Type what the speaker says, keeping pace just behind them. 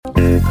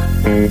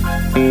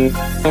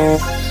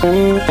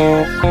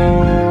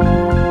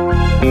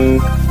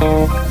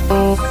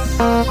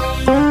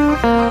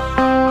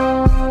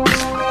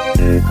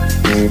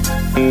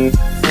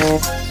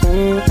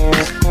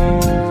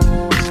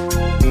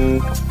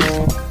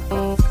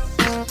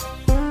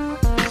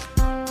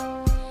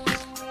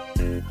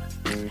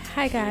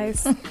Hi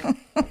guys.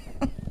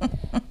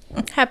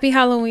 Happy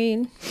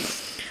Halloween.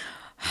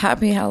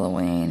 Happy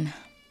Halloween.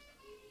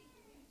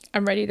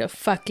 I'm ready to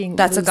fucking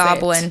That's lose a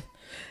goblin. it.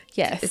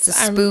 Yes. It's a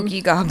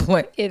spooky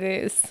goblin. It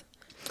is.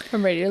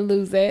 I'm ready to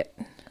lose it.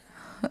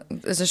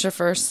 Is this your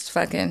first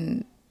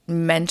fucking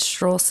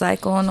menstrual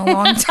cycle in a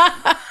long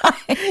time?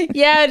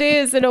 Yeah, it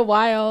is in a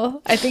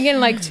while. I think in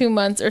like 2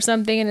 months or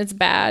something, and it's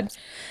bad.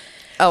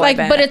 Oh, like, I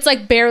bet. but it's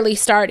like barely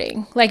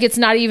starting. Like it's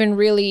not even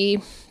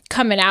really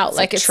coming out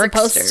like it's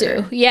supposed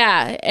trickster. to.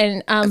 Yeah,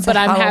 and but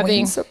I'm Halloween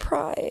having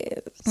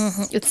surprise.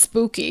 it's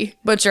spooky.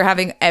 But you're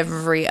having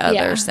every other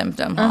Yeah.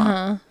 symptom,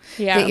 huh?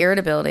 Yeah, The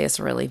irritability is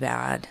really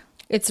bad.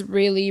 it's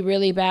really,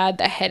 really bad.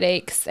 The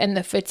headaches and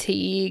the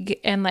fatigue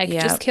and like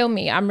Yep. just kill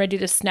me. I'm ready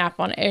to snap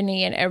on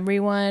any and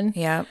everyone.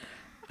 Yep.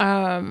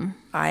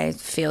 I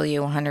feel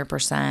you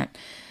 100%.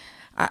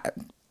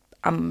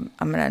 I'm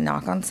gonna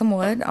knock on some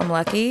wood. I'm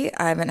lucky.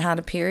 I haven't had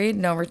a period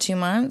in over 2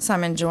 months.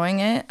 I'm enjoying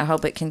it. I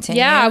hope it continues.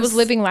 Yeah, I was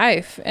living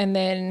life, and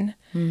then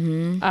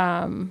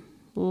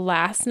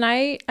last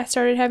night I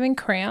started having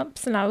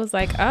cramps, and I was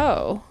like,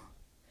 oh,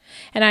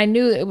 and I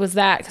knew it was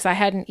that because I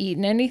hadn't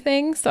eaten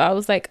anything, so I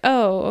was like,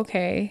 oh,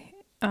 okay.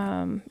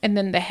 And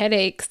then the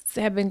headaches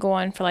have been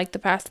going for like the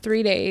past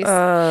 3 days,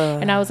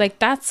 and I was like,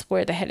 that's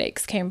where the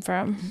headaches came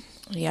from.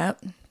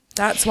 Yep.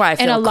 That's why I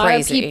feel And a lot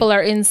crazy. of people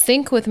are in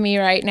sync with me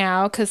right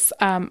now because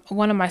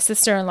one of my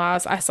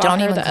sister-in-laws, I saw Don't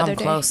her even the other come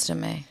day. close to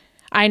me.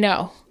 I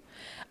know.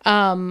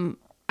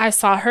 I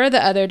saw her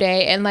the other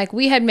day, and like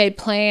we had made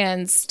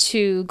plans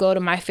to go to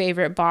my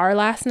favorite bar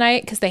last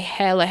night because they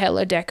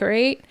hella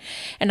decorate.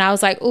 And I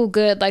was like, oh,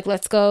 good. Like,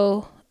 let's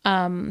go,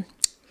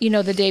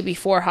 the day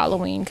before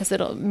Halloween because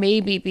it'll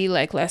maybe be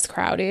like less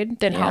crowded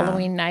than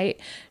Halloween night.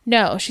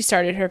 No, she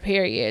started her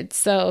period,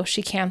 so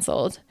she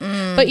canceled.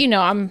 But,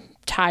 I'm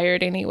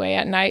tired anyway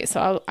at night,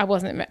 so I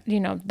wasn't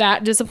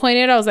that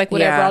disappointed. I was like,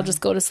 whatever, Yeah. I'll just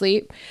go to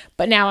sleep.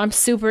 But now I'm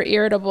super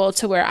irritable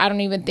to where I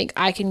don't even think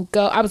I can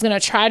go. I was gonna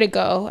try to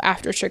go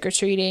after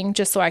trick-or-treating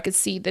just so I could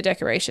see the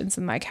decorations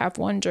and like have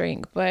one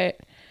drink, but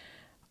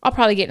I'll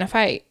probably get in a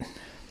fight.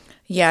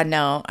 Yeah,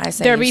 no. I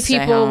say There'll you be stay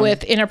people home.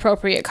 with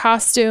inappropriate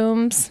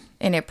costumes.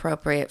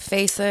 Inappropriate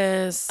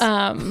faces,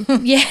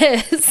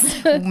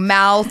 Yes.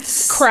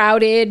 mouths,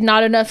 Crowded,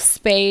 not enough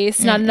space,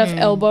 not enough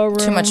elbow room,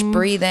 too much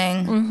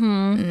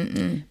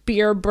breathing.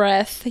 beer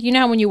breath. You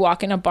know how when you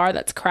walk in a bar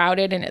that's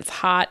crowded and it's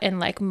hot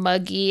and like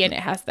muggy and it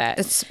has that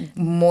It's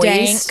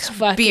moist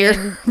dank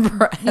beer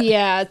breath.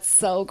 Yeah, it's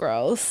so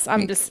gross.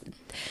 I'm just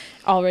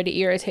already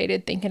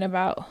irritated thinking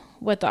about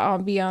what the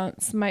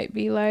ambiance might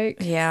be like.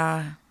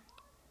 Yeah.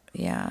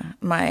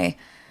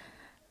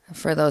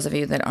 For those of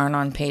you that aren't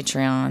on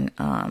Patreon,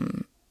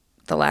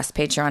 the last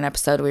Patreon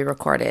episode we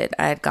recorded,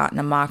 I had gotten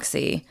a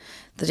Moxie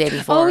the day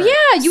before. Oh yeah,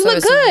 you So look it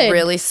was good.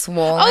 really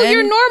swollen. Oh,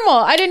 you're normal.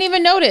 I didn't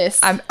even notice.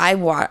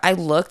 I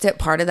looked at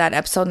part of that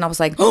episode and I was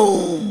like,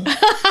 oh,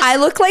 I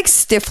look like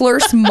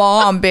Stifler's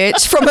mom,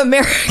 bitch, from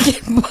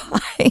American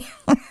Pie.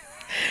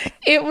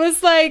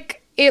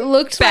 It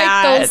looked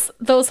Bad. like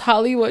those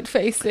Hollywood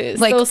faces,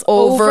 Like those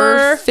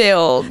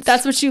overfilled.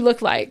 That's what you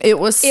look like. It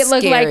was It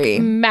looked scary.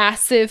 like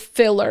massive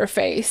filler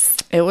face.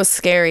 It was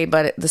scary,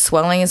 but the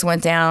swelling has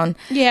went down.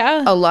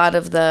 Yeah. A lot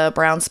of the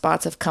brown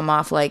spots have come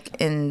off, like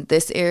in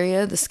this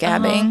area, the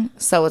scabbing.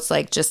 So it's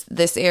like just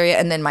this area,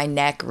 and then my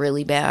neck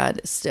really bad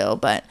still.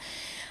 But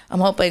I'm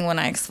hoping when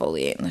I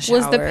exfoliate in the shower.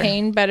 Was the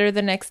pain better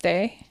the next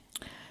day?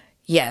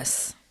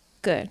 Yes.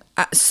 Good.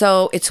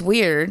 So it's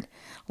weird.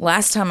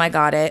 Last time I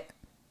got it,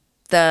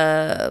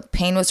 the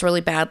pain was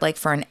really bad, like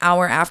for an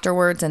hour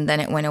afterwards, and then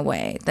it went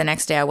away. The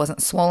next day I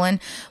wasn't swollen,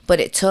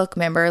 but it took,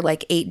 remember,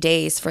 like 8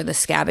 days for the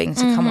scabbing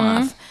to come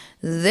off.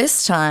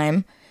 This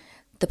time,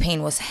 the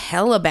pain was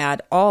hella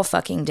bad all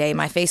fucking day.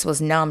 My face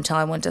was numb till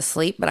I went to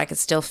sleep, but I could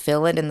still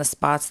feel it in the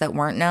spots that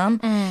weren't numb.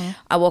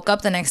 I woke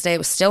up the next day, it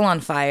was still on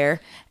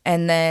fire,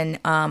 and then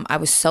I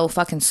was so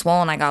fucking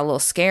swollen, I got a little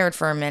scared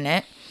for a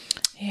minute.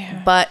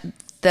 Yeah. But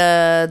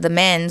the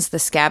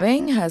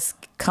scabbing has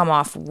come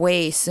off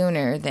way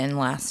sooner than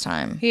last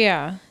time.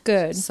 Yeah.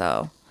 Good.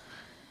 So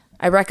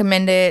I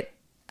recommend it.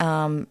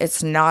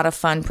 It's not a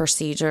fun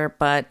procedure,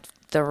 but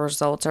the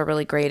results are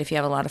really great if you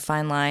have a lot of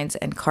fine lines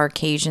and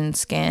Caucasian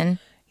skin.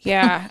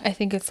 Yeah, I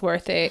think it's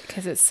worth it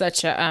because it's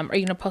such a. Are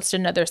you gonna post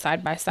another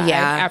side by side Yeah.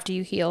 after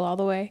you heal all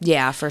the way?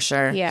 Yeah, for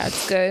sure. Yeah,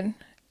 it's good.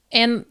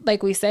 And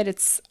like we said,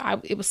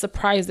 it was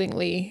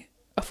surprisingly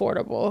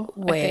affordable.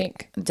 I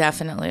think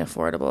Definitely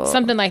affordable.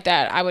 something like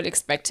that I would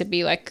expect to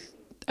be like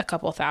a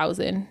couple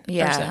thousand.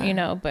 Yeah. or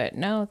something, but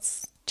no,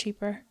 it's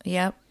cheaper,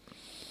 Yep.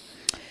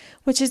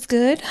 which is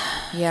good.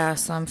 Yeah,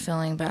 so I'm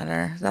feeling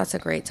better. That's a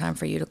great time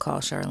for you to call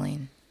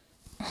Charlene.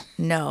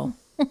 No.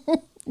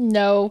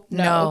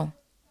 No.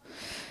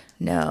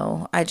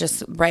 No, I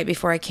just, right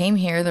before I came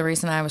here, the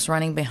reason I was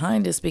running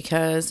behind is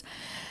because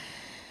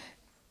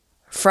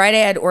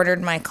Friday I'd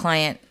ordered my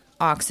client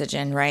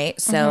oxygen, right?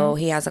 So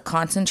he has a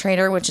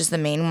concentrator, which is the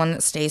main one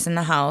that stays in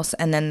the house.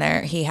 And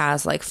then he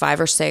has like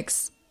 5 or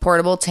 6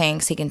 portable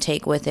tanks he can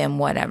take with him,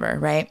 whatever,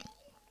 right?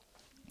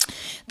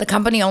 The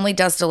company only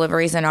does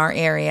deliveries in our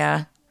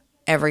area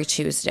every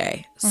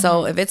Tuesday.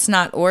 So if it's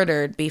not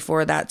ordered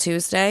before that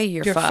Tuesday,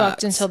 you're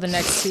fucked until the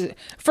next Tuesday.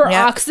 For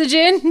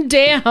oxygen?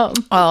 Damn.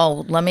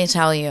 Oh, let me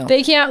tell you.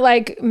 They can't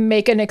like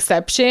make an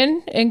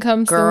exception and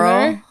come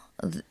sooner.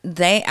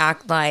 They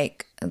act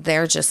like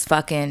they're just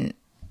fucking...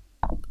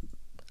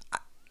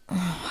 I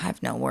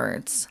have no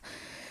words.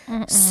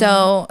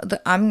 So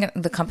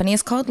the company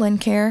is called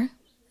Lincare.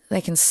 They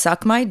can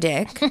suck my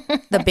dick.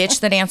 The bitch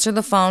that answered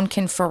the phone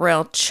can for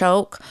real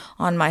choke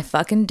on my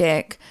fucking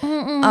dick.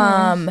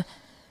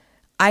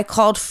 I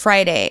called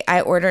Friday. I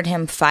ordered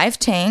him 5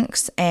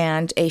 tanks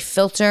and a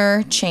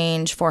filter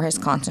change for his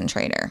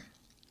concentrator.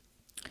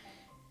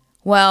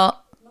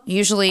 Well,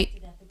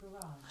 usually,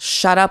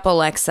 shut up,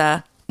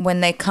 Alexa.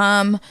 When they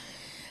come,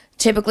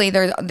 typically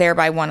they're there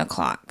by 1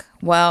 o'clock.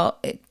 Well,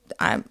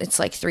 it's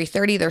like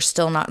 3:30. They're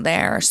still not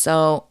there.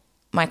 So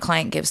my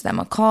client gives them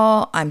a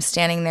call. I'm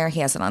standing there.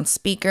 He has it on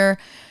speaker.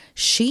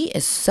 She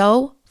is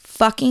so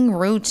fucking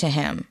rude to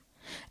him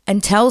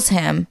and tells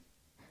him,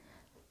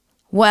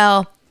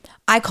 well,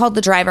 I called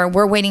the driver.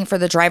 We're waiting for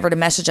the driver to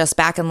message us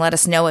back and let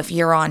us know if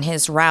you're on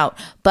his route.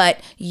 But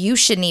you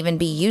shouldn't even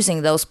be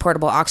using those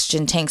portable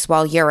oxygen tanks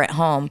while you're at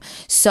home.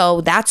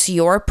 So that's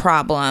your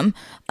problem.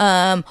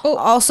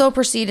 Also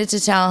proceeded to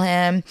tell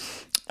him,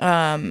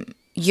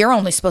 you're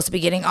only supposed to be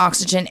getting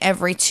oxygen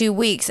every 2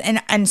 weeks.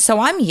 And so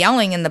I'm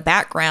yelling in the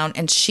background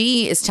and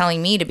she is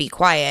telling me to be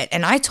quiet.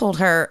 And I told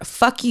her,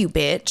 fuck you,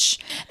 bitch.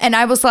 And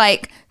I was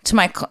like, to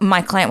my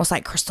client was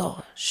like,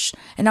 Crystal, shh.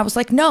 And I was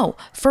like, no,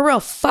 for real,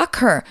 fuck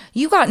her.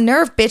 You got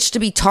nerve, bitch, to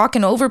be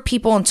talking over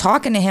people and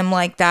talking to him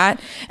like that.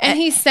 And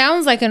he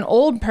sounds like an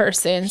old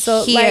person.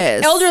 So he like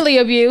is. Elderly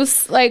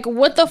abuse. Like,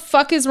 what the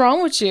fuck is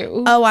wrong with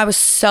you? Oh, I was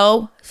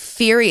so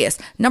furious.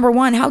 Number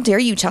one, how dare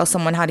you tell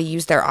someone how to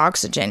use their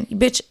oxygen?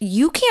 Bitch,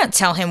 you can't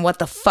tell him what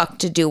the fuck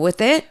to do with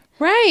it.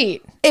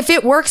 Right. If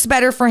it works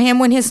better for him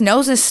when his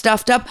nose is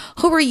stuffed up,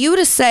 who are you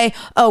to say,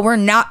 oh, we're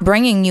not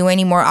bringing you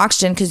any more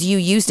oxygen because you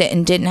used it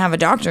and didn't have a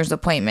doctor's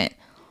appointment?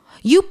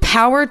 You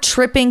power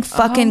tripping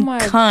fucking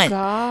cunt.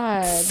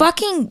 God.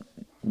 Fucking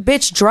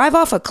bitch, drive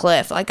off a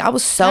cliff. Like, I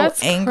was so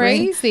That's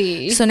angry.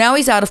 Crazy. So now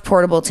he's out of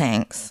portable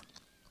tanks.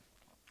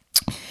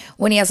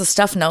 When he has a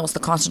stuffed nose, the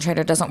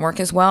concentrator doesn't work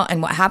as well.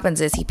 And what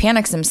happens is he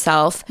panics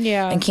himself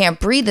and can't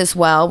breathe as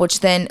well, which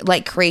then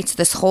like creates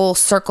this whole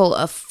circle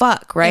of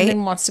fuck, right? And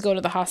then wants to go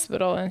to the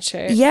hospital and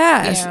shit.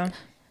 Yes. Yeah.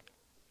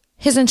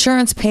 His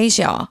insurance pays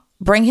y'all.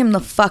 Bring him the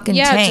fucking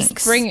tanks.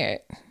 Just bring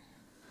it.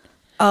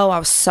 Oh, I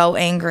was so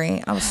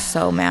angry. I was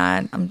so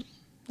mad.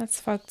 That's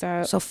fucked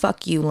up. So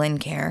fuck you,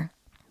 Lincare.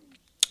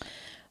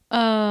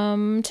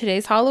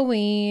 Today's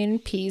Halloween.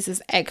 Peas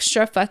is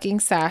extra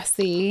fucking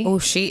sassy. Oh,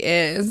 she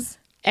is.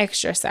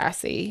 Extra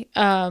sassy.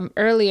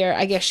 Earlier,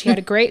 I guess she had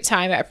a great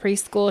time at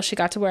preschool. She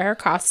got to wear her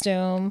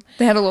costume.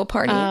 They had a little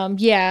party.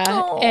 Yeah.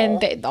 Aww.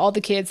 And all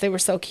the kids, they were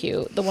so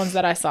cute. The ones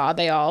that I saw,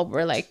 they all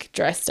were like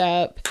dressed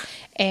up.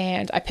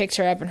 And I picked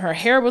her up and her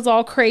hair was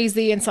all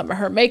crazy and some of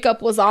her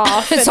makeup was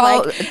off. It's and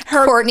all like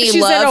her Courtney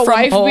she's Love in a from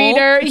wife Hole.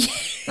 beater.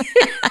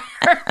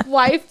 Her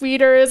wife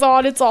beater is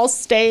on. It's all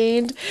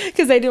stained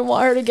because they didn't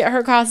want her to get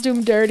her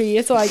costume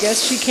dirty. So I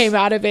guess she came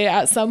out of it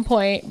at some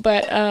point.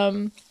 But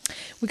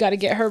we got to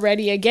get her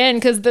ready again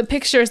because the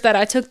pictures that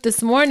I took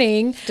this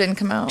morning Didn't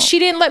come out. she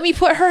didn't let me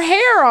put her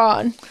hair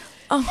on.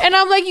 Oh. And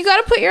I'm like, you got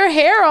to put your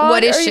hair on.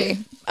 What is she?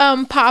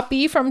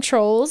 Poppy from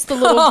Trolls, the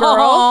little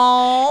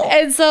girl.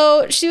 And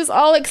so she was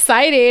all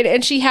excited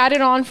and she had it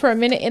on for a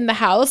minute in the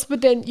house,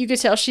 but then you could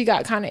tell she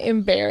got kind of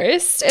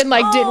embarrassed and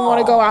like didn't want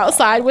to go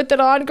outside with it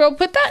on. Girl,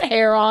 put that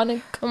hair on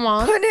and come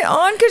on. Put it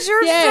on because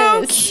you're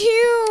so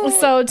cute.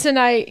 So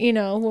tonight, you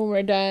know, when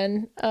we're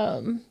done,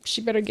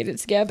 she better get it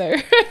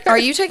together. Are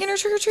you taking her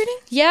trick-or-treating?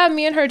 Yeah,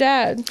 me and her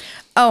dad.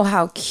 Oh,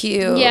 how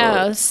cute.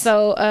 Yeah,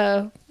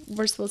 so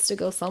we're supposed to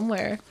go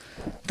somewhere.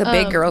 The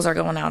big girls are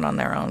going out on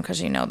their own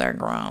because you know they're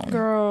grown.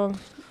 Girl,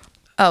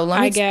 Oh,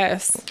 let me. I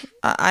guess.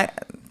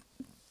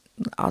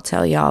 I'll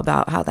tell y'all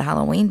about how the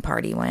Halloween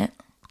party went.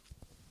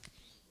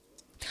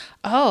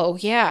 Oh,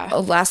 yeah.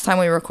 Last time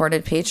we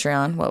recorded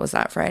Patreon, what was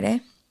that,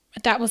 Friday?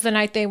 That was the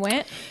night they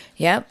went.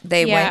 Yep,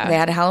 they went. They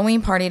had a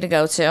Halloween party to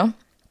go to.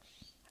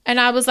 And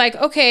I was like,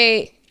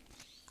 okay,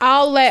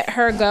 I'll let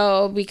her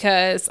go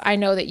because I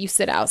know that you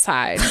sit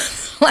outside.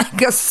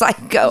 Like a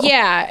psycho.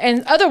 Yeah.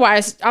 And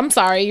otherwise, I'm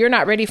sorry, you're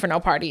not ready for no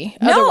party.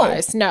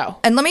 Otherwise, no.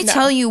 And let me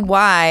tell you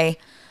why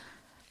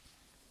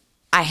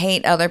I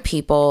hate other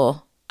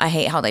people. I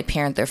hate how they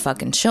parent their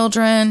fucking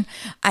children.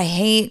 I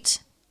hate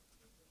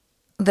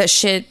that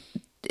shit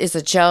is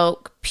a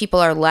joke. People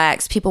are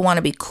lax. People want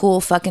to be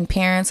cool fucking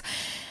parents.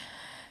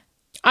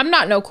 I'm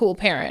not no cool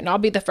parent. And I'll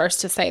be the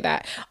first to say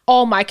that.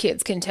 All my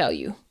kids can tell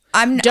you.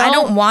 I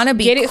don't want to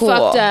be get it cool.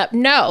 fucked up.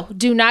 No,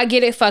 do not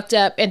get it fucked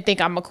up and think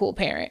I'm a cool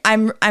parent.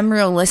 I'm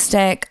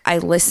realistic. I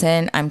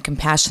listen. I'm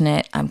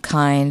compassionate. I'm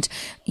kind.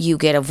 You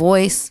get a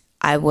voice.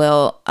 I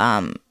will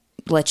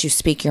let you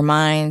speak your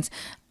mind.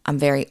 I'm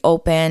very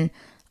open.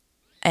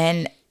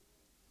 And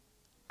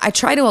I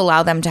try to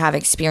allow them to have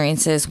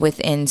experiences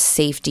within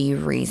safety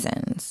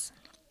reasons.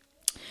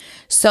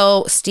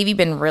 So Stevie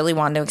been really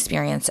wanting to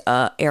experience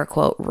a air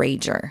quote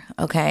rager,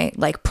 okay?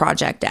 Like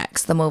Project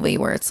X, the movie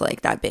where it's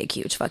like that big,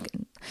 huge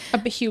fucking...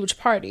 A huge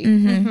party.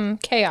 Mm-hmm.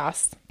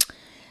 Chaos.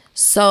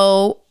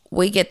 So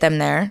we get them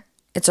there.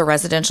 It's a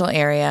residential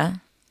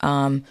area.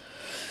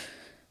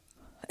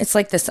 It's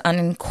like this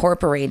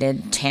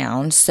unincorporated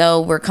town. So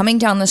we're coming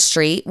down the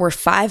street. We're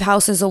 5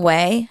 houses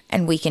away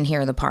and we can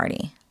hear the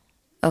party.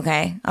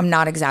 Okay? I'm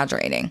not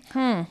exaggerating.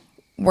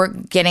 We're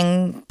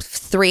getting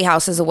 3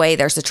 houses away.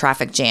 There's a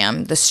traffic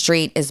jam. The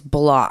street is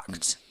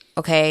blocked.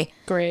 Okay?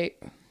 Great.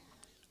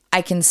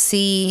 I can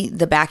see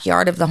the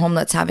backyard of the home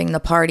that's having the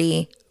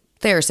party.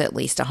 There's at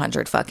least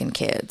 100 fucking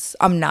kids.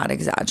 I'm not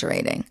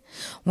exaggerating.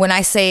 When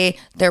I say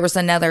there was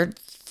another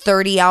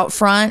 30 out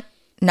front,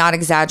 not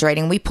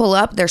exaggerating. We pull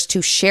up, there's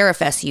 2 sheriff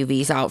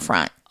SUVs out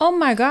front. Oh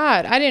my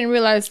God. I didn't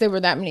realize there were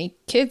that many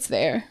kids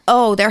there.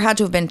 Oh, there had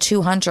to have been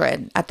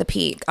 200 at the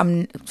peak.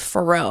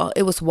 For real.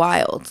 It was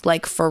wild.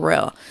 Like, for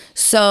real.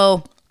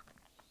 So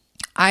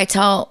I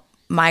tell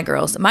my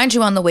girls, mind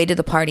you, on the way to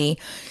the party,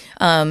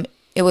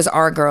 it was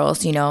our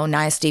girls, you know,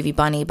 Nia, Stevie,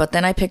 Bunny. But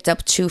then I picked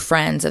up 2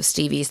 friends of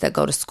Stevie's that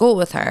go to school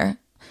with her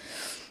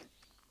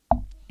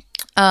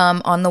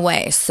on the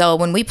way. So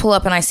when we pull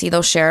up and I see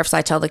those sheriffs,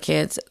 I tell the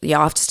kids,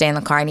 y'all have to stay in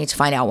the car. I need to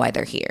find out why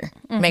they're here.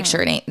 Make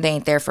sure they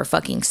ain't there for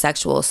fucking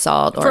sexual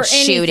assault or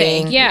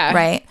shooting. Yeah.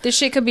 Right? This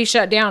shit could be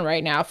shut down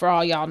right now for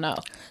all y'all know.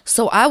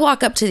 So I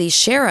walk up to these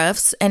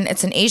sheriffs and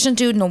it's an Asian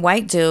dude and a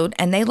white dude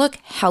and they look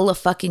hella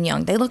fucking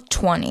young. They look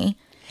 20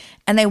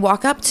 and they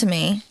walk up to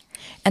me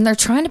and they're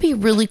trying to be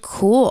really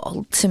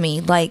cool to me.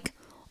 Like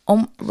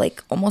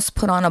almost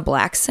put on a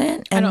black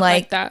scent. And I don't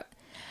like that.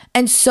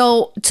 And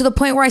so to the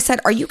point where I said,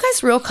 are you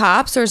guys real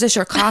cops or is this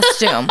your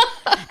costume?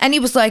 And he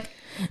was like,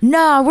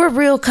 no, we're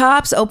real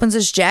cops. Opens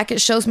his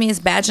jacket, shows me his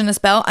badge and his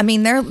belt. I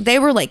mean, they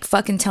were like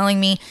fucking telling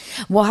me,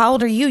 well, how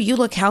old are you? You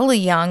look hella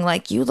young.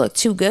 Like, you look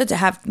too good to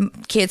have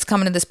kids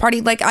coming to this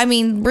party. Like, I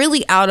mean,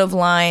 really out of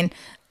line.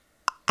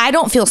 I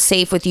don't feel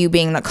safe with you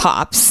being the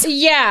cops.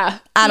 Yeah.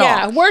 At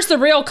all. Where's the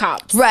real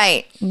cops?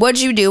 Right.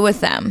 What'd you do with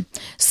them?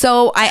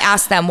 So I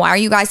asked them, why are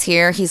you guys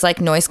here? He's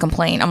like, noise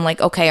complaint. I'm like,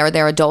 okay, are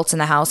there adults in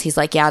the house? He's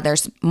like, yeah,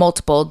 there's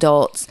multiple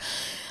adults.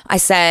 I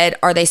said,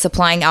 are they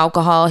supplying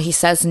alcohol? He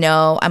says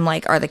no. I'm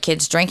like, are the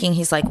kids drinking?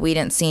 He's like, we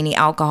didn't see any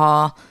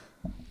alcohol.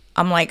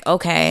 I'm like,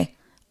 okay.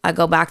 I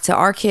go back to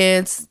our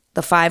kids,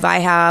 the 5 I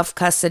have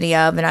custody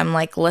of, and I'm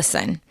like,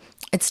 listen,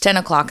 it's 10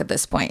 o'clock at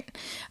this point.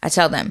 I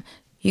tell them,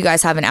 you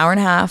guys have an hour and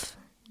a half,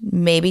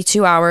 maybe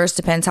 2 hours,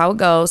 depends how it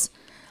goes.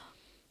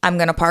 I'm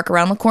going to park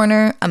around the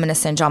corner. I'm going to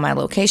send y'all my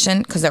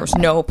location because there was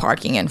no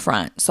parking in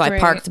front. So I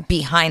parked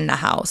behind the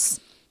house.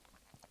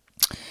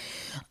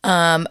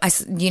 I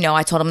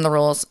told them the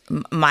rules.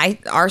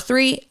 Our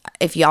 3,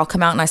 if y'all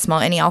come out and I smell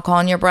any alcohol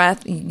in your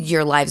breath,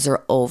 your lives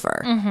are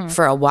over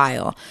for a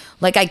while.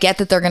 Like, I get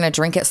that they're going to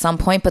drink at some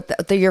point,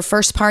 but your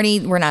first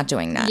party, we're not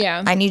doing that.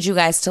 Yeah. I need you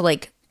guys to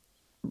like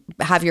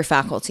have your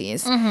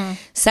faculties.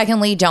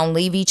 Secondly, don't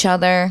leave each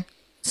other.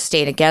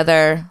 Stay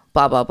together.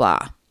 Blah, blah,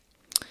 blah.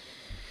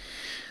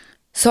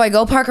 So I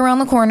go park around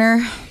the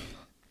corner.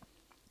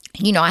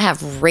 You know, I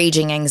have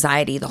raging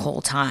anxiety the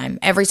whole time.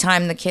 Every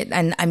time the kid,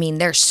 and I mean,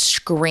 they're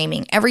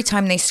screaming. Every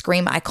time they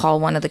scream, I call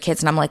one of the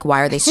kids and I'm like,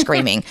 why are they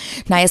screaming?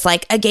 Naya's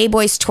like, a gay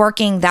boy's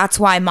twerking. That's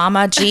why,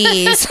 mama,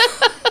 geez.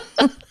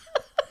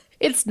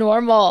 It's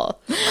normal.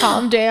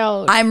 Calm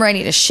down. I'm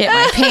ready to shit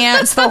my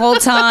pants the whole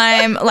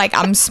time. Like,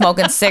 I'm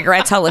smoking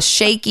cigarettes, hella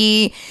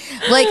shaky.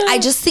 Like, I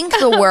just think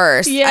the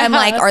worst. Yeah. I'm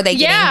like, are they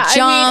getting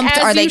jumped?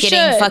 Are they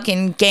getting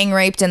fucking gang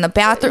raped in the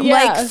bathroom? Yeah.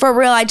 Like, for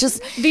real,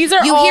 these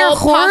are you all hear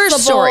horror possible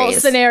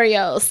stories.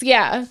 scenarios.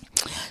 Yeah.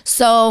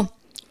 So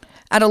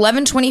at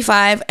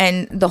 11:25,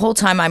 and the whole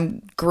time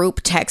I'm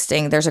group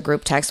texting. There's a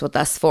group text with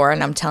us 4,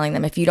 and I'm telling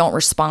them, if you don't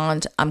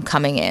respond, I'm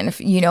coming in. If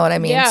you know what I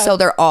mean? Yeah. So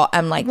they're all,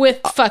 I'm like, with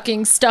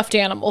fucking stuffed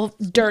animal,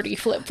 dirty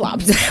flip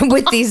flops.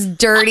 with these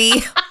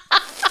dirty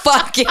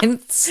fucking.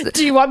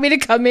 Do you want me to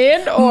come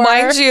in? Or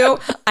mind you,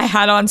 I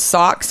had on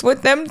socks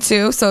with them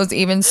too, so it's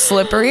even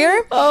slipperier.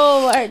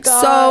 Oh my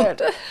god.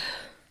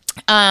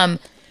 So,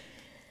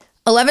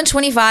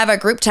 11:25, I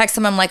group text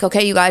them. I'm like,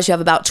 okay, you guys, you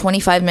have about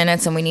 25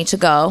 minutes, and we need to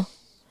go.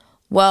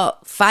 Well,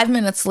 5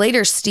 minutes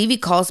later, Stevie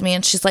calls me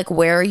and she's like,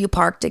 where are you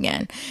parked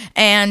again?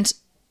 And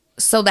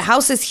so the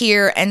house is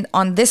here, and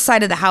on this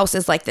side of the house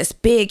is like this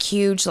big,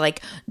 huge,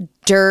 like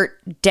dirt,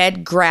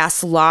 dead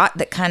grass lot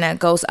that kind of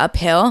goes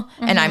uphill,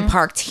 and I'm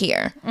parked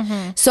here.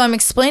 So I'm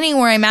explaining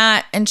where I'm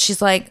at, and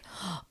she's like,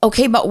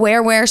 okay, but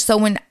where? So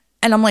when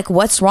And I'm like,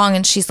 what's wrong?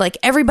 And she's like,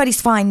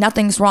 everybody's fine.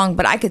 Nothing's wrong.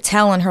 But I could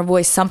tell in her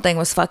voice something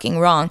was fucking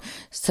wrong.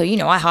 So,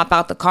 I hop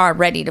out the car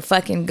ready to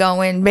fucking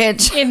go in,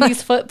 bitch. In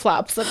these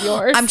flip-flops of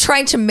yours. I'm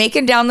trying to make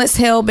it down this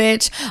hill,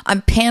 bitch.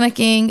 I'm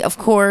panicking, of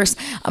course.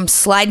 I'm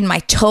sliding. My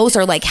toes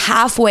are like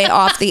halfway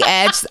off the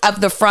edge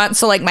of the front.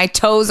 So like my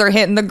toes are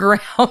hitting the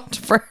ground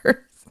first.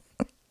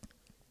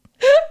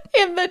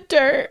 In the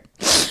dirt.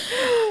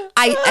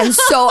 And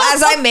so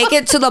as I make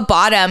it to the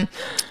bottom,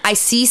 I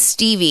see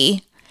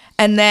Stevie,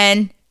 and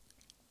then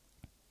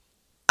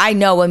I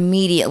know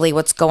immediately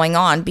what's going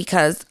on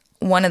because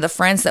one of the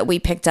friends that we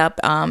picked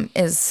up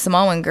is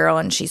Samoan girl,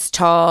 and she's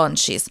tall and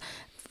she's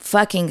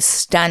fucking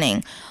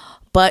stunning,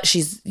 but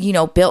she's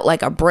built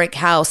like a brick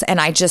house, and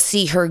I just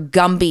see her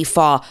Gumby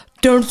fall,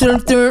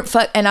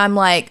 and I'm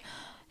like,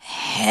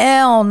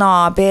 hell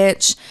nah,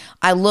 bitch.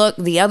 I look,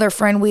 the other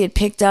friend we had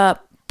picked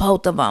up,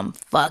 both of them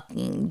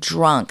fucking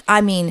drunk.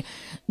 I mean,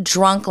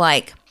 drunk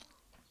like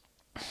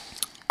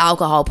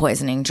alcohol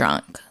poisoning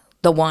drunk.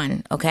 The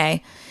one,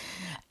 okay?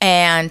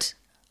 And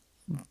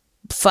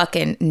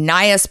fucking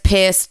Naya's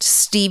pissed.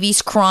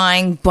 Stevie's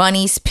crying.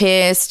 Bunny's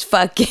pissed.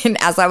 Fucking,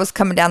 as I was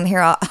coming down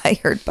here, I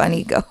heard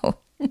Bunny go,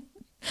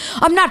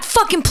 I'm not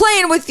fucking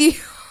playing with you.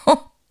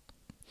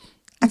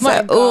 I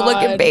said, oh, look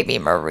at baby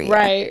Maria.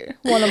 Right.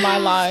 One of my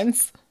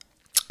lines.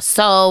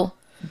 So...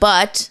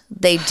 But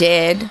they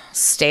did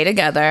stay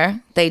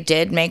together. They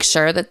did make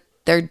sure that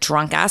their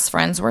drunk ass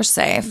friends were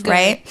safe, Good.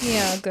 Right?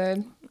 Yeah,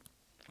 good.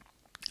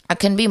 I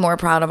couldn't be more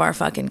proud of our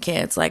fucking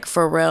kids. Like,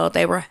 for real,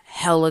 they were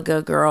hella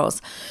good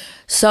girls.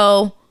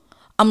 So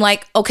I'm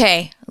like,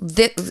 okay,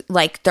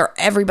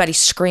 everybody's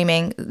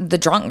screaming. The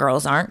drunk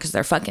girls aren't because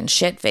they're fucking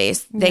shit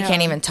faced. They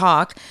can't even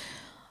talk.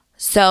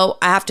 So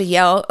I have to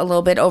yell a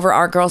little bit over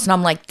our girls, and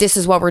I'm like, this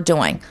is what we're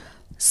doing.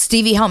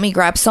 Stevie, help me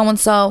grab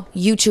so-and-so.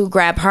 You two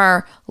grab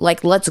her.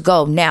 Like, let's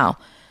go now.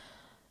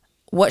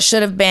 What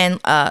should have been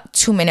a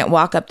 2-minute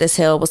walk up this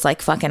hill was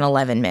like fucking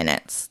 11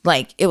 minutes.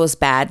 Like, it was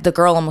bad. The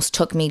girl almost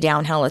took me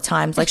down hella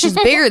times. Like, she's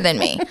bigger than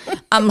me.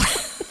 I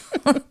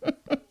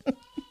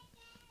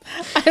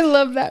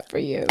love that for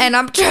you. And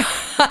I'm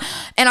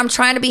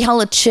trying to be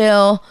hella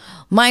chill.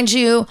 Mind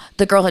you,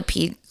 the girl had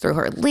peed through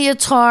her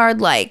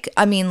leotard. Like,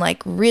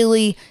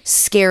 really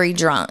scary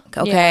drunk.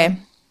 Okay. Yeah.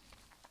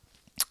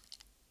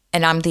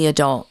 And I'm the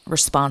adult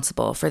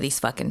responsible for these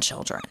fucking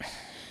children.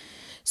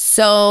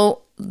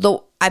 So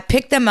I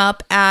picked them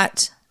up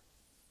at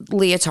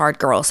Leotard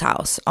Girl's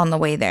house on the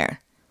way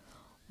there.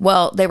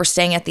 Well, they were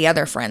staying at the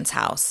other friend's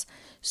house.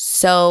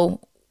 So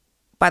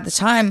by the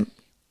time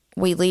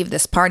we leave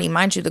this party,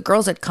 mind you, the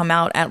girls had come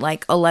out at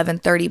like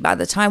 11:30. By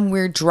the time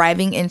we're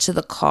driving into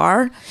the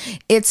car,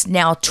 it's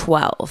now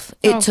 12.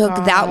 It took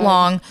that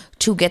long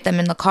to get them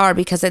in the car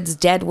because it's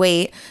dead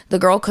weight. The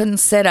girl couldn't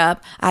sit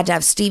up. I had to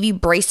have Stevie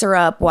brace her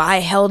up while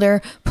I held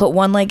her, put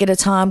one leg at a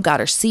time, got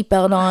her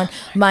seatbelt on.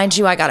 Mind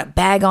you, I got a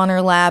bag on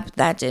her lap.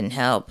 That didn't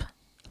help.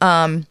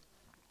 The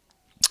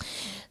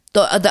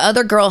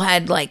other girl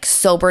had like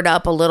sobered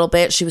up a little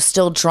bit. She was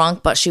still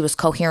drunk, but she was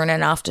coherent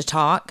enough to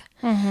talk.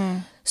 Mm-hmm.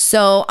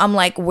 So I'm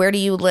like, where do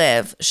you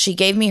live? She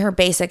gave me her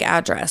basic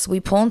address. We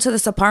pull into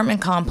this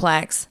apartment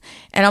complex,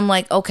 and I'm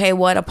like, okay,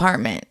 what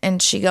apartment?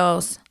 And she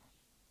goes,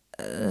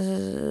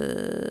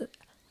 for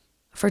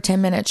 10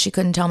 minutes, she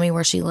couldn't tell me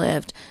where she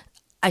lived.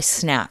 I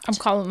snapped. I'm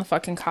calling the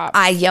fucking cops.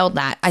 I yelled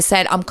that. I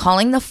said, I'm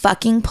calling the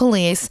fucking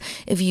police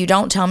if you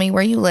don't tell me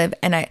where you live.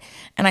 And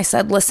I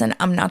said, listen,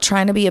 I'm not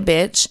trying to be a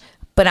bitch,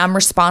 but I'm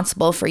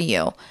responsible for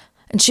you.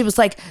 And she was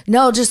like,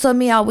 no, just let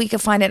me out. We can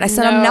find it. I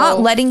said, I'm not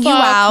letting you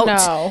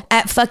out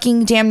at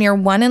fucking damn near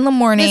 1 a.m.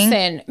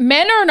 Listen,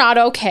 men are not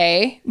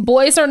okay.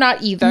 Boys are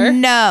not either.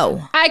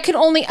 No. I could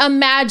only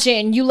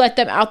imagine you let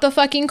them out the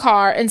fucking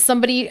car and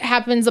somebody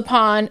happens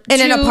upon in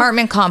an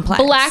apartment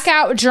complex.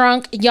 Blackout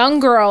drunk young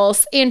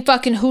girls in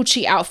fucking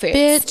hoochie outfits.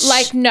 Bitch.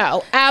 Like,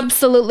 no,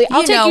 absolutely.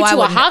 I'll take you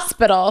to a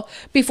hospital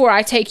before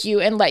I take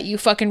you and let you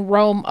fucking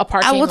roam a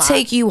parking lot. I will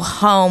take you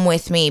home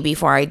with me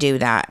before I do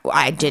that.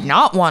 I did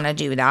not want to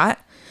do that.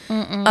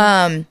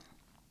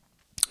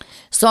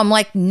 So I'm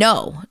like,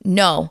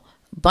 no.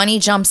 Bunny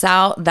jumps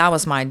out. That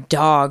was my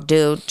dog,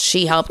 dude.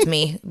 She helped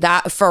me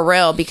that for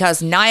real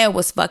because Naya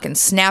was fucking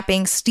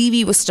snapping.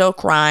 Stevie was still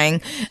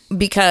crying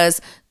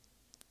because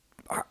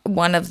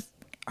one of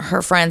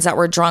her friends that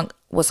were drunk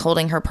was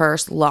holding her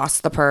purse,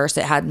 lost the purse.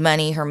 It had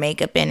money, her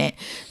makeup in it.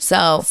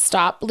 So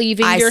stop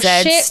leaving your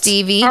shit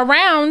Stevie,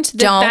 around.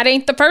 That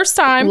ain't the first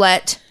time.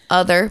 Let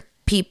other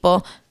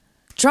people,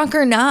 drunk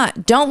or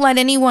not, don't let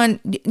anyone,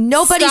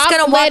 nobody's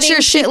going to watch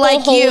your shit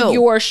like you.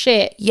 Your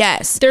shit.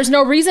 Yes. There's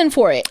no reason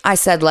for it. I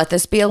said, let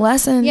this be a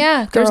lesson.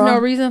 Yeah, girl. There's no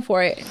reason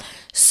for it.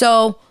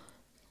 So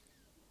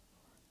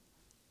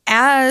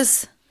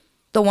as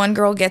the one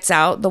girl gets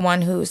out, the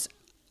one whose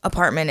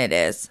apartment it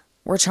is,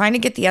 we're trying to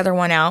get the other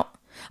one out.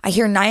 I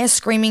hear Naya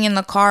screaming in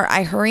the car.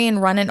 I hurry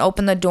and run and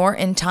open the door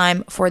in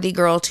time for the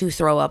girl to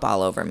throw up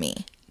all over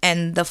me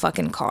and the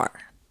fucking car.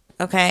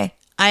 Okay?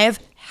 I have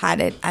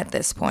had it at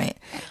this point.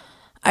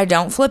 I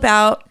don't flip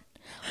out.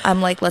 I'm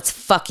like, let's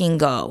fucking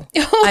go.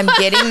 I'm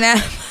getting them.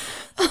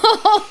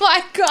 Oh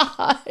my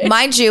God.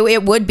 Mind you,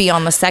 it would be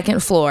on the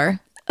second floor.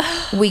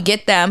 We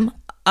get them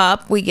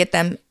up. We get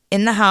them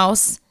in the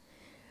house.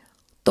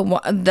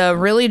 The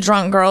really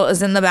drunk girl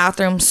is in the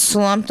bathroom,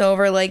 slumped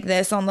over like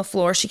this on the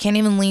floor. She can't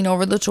even lean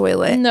over the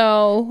toilet.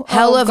 No.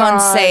 Hell of God.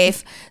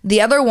 unsafe.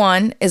 The other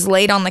one is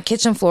laid on the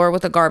kitchen floor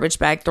with a garbage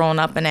bag thrown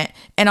up in it.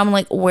 And I'm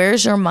like,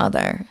 where's your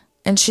mother?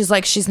 And she's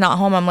like, she's not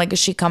home. I'm like, is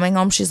she coming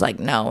home? She's like,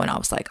 no. And I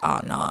was like, oh,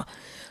 no.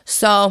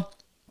 So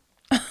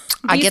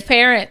These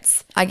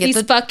parents. I get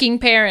these fucking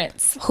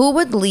parents. who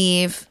would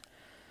leave?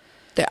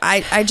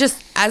 I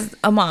just, as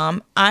a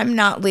mom, I'm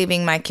not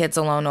leaving my kids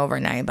alone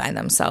overnight by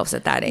themselves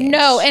at that age.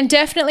 No, and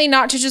definitely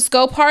not to just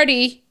go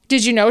party.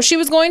 Did you know she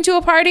was going to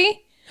a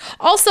party?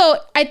 Also,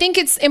 I think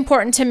it's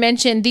important to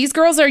mention these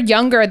girls are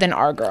younger than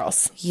our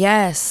girls.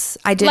 Yes,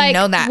 I didn't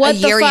know that. What A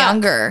the year fuck?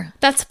 younger.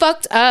 That's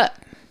fucked up.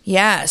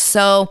 Yeah.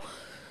 So,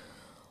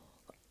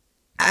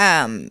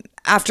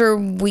 after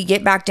we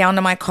get back down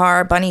to my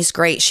car, Bunny's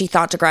great. She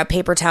thought to grab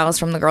paper towels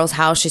from the girl's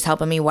house. She's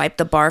helping me wipe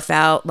the barf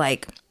out.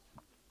 Like,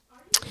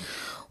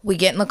 we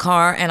get in the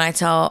car and I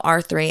tell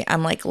R3,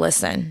 I'm like,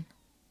 listen,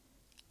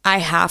 I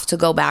have to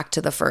go back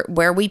to the first,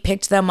 where we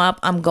picked them up.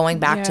 I'm going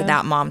back to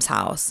that mom's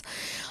house.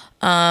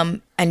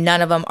 And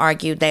none of them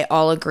argued. They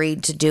all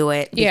agreed to do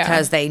it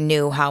because they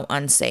knew how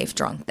unsafe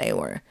drunk they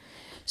were.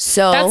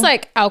 So That's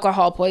like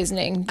alcohol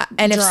poisoning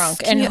and drunk.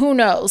 And who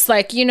knows?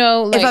 Like, you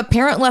know, like if a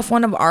parent left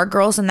one of our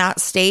girls in that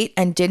state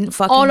and didn't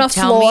fucking on a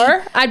tell me,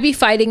 floor, I'd be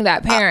fighting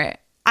that parent.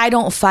 I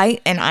don't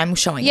fight and I'm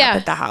showing up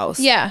at the house.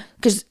 Yeah.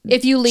 Because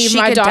if you leave she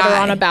my could daughter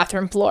die. on a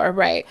bathroom floor,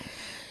 right.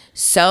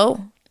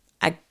 So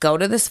I go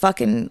to this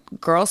fucking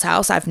girl's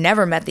house. I've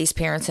never met these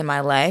parents in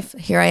my life.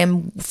 Here I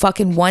am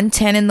fucking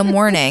 1:10 in the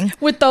morning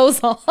With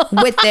those on.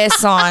 with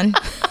this on.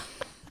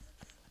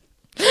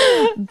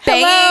 Banging.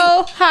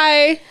 Hello.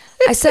 Hi.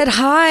 I said,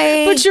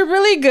 hi. But you're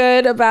really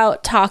good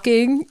about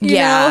talking. You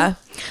know?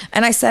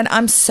 And I said,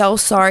 I'm so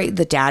sorry.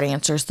 The dad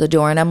answers the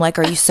door and I'm like,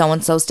 are you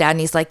so-and-so's dad? And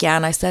he's like, yeah.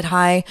 And I said,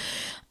 hi,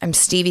 I'm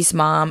Stevie's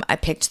mom. I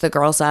picked the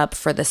girls up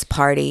for this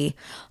party.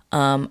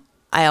 I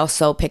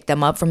also picked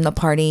them up from the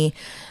party.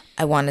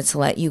 I wanted to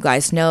let you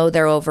guys know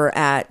they're over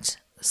at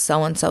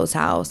so-and-so's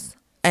house.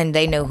 And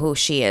they know who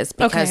she is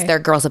because their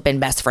girls have been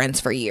best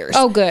friends for years.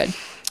 Oh, good.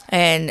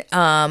 And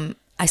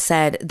I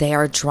said, they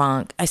are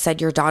drunk. I said,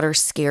 your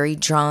daughter's scary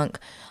drunk.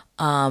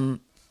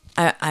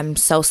 I'm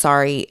so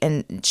sorry.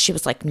 And she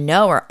was like,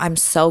 no, or I'm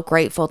so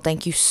grateful.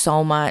 Thank you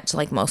so much.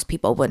 Like most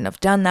people wouldn't have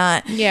done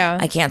that. Yeah.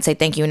 I can't say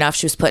thank you enough.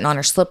 She was putting on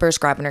her slippers,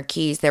 grabbing her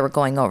keys. They were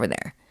going over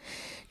there.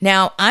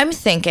 Now I'm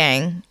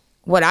thinking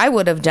what I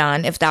would have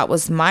done if that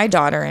was my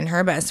daughter and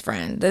her best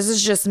friend. This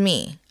is just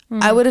me.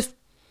 I would have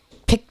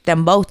picked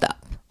them both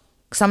up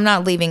because I'm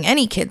not leaving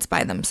any kids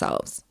by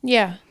themselves.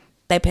 Yeah.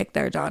 They picked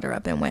their daughter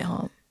up and went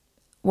home.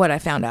 What I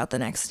found out the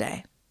next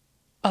day.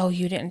 Oh,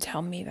 you didn't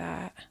tell me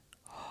that.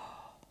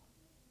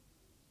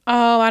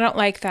 Oh, I don't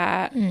like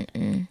that.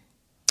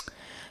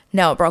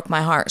 No, it broke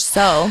my heart.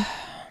 So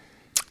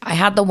I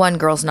had the one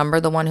girl's number,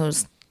 the one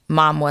whose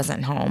mom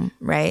wasn't home,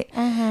 right?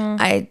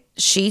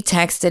 She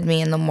texted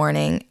me in the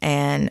morning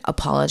and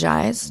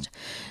apologized.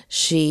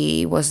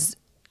 She was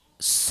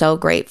so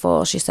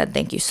grateful. She said,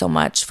 thank you so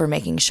much for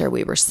making sure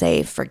we were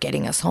safe, for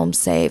getting us home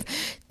safe.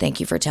 Thank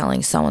you for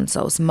telling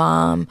so-and-so's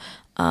mom.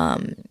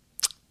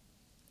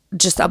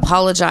 Just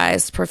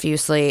apologized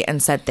profusely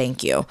and said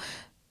thank you.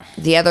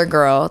 The other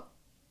girl,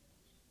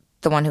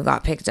 the one who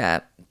got picked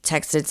up,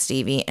 texted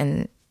Stevie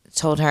and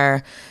told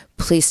her,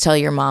 please tell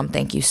your mom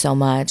thank you so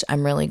much.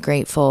 I'm really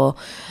grateful.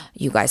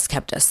 You guys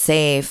kept us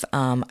safe.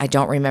 I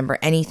don't remember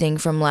anything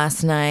from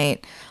last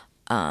night.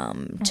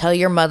 Tell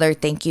your mother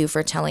thank you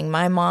for telling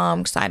my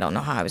mom because I don't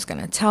know how I was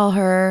going to tell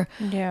her.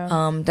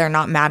 Yeah. They're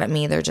not mad at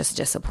me. They're just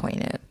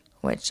disappointed,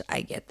 which I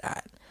get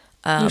that.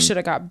 You should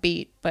have got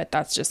beat, but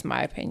that's just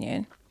my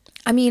opinion.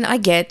 I mean, I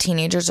get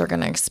teenagers are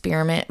going to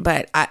experiment,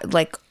 but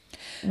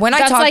when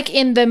That's I talk, like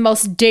in the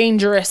most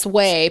dangerous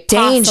way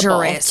possible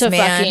Dangerous, to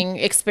man. fucking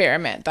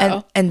experiment,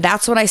 though. and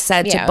that's what I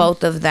said to Yeah.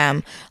 both of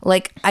them.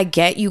 Like, I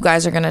get you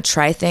guys are going to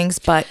try things,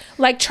 but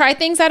Like, try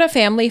things at a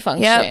family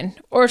function.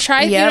 Or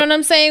try, you Yep. know what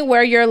I'm saying?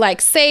 Where you're,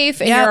 like, safe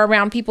and Yep. you're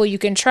around people you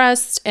can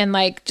trust. And,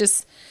 like,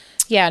 just,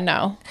 yeah,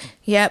 no.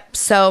 yep.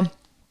 So,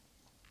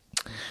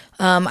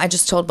 I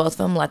just told both of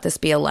them, let this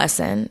be a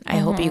lesson. I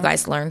hope you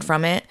guys learn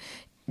from it.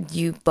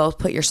 You both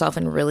put yourself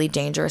in really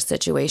dangerous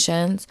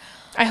situations.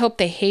 I hope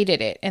they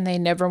hated it and they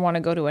never want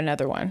to go to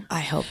another one. I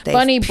hope they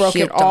Bunny broke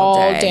it puked all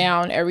all day.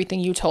 down. Everything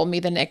you told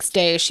me the next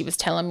day, she was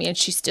telling me, and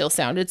she still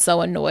sounded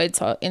so annoyed.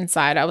 So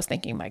inside, I was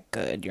thinking, like,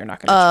 good, you're not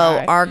going to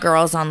try. Our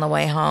girls on the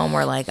way home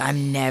were like,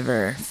 I'm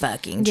never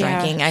fucking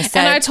drinking. I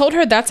said, and I told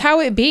her that's how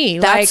it be.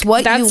 that's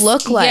like, what you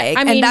look like.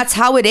 I mean, and that's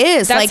how it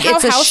is. that's Like, how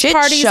it's a house shit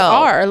parties show.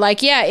 are.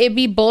 Like, yeah, it'd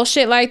be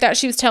bullshit like that.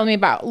 She was telling me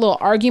about little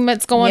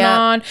arguments going Yep.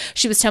 on.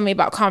 She was telling me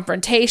about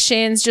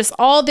confrontations, just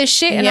all this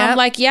shit. And Yep. I'm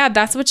like, yeah,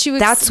 that's what you.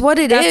 That's what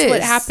it that's is. what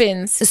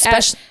happens,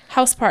 Especially- at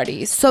house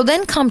parties. So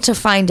then come to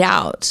find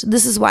out,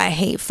 this is why I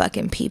hate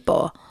fucking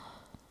people.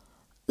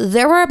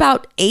 There were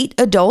about 8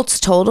 adults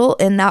total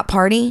in that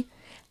party.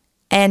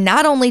 And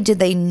not only did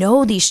they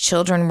know these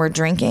children were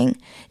drinking,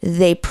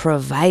 they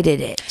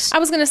provided it. I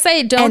was going to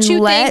say, don't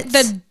you think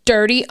the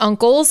dirty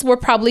uncles were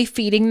probably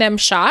feeding them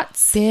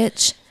shots?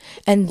 Bitch.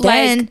 And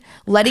then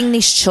letting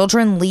these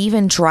children leave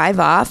and drive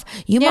off.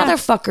 You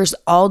motherfuckers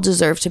all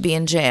deserve to be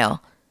in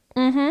jail.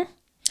 Mm-hmm.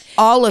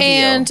 All of you.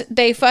 And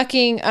they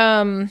fucking...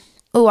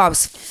 Oh, I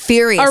was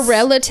furious. A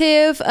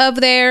relative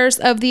of theirs,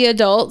 of the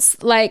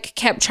adults, like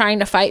kept trying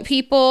to fight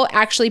people,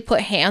 actually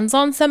put hands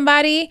on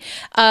somebody.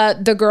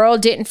 The girl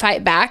didn't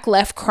fight back,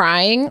 left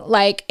crying,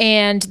 like,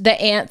 and the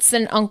aunts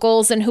and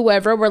uncles and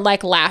whoever were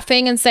like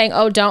laughing and saying,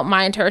 oh, don't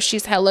mind her,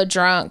 she's hella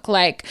drunk,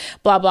 like,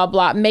 blah, blah,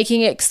 blah,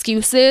 making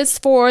excuses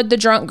for the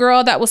drunk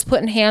girl that was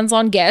putting hands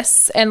on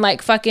guests and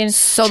like fucking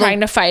trying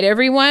to fight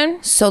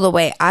everyone. So the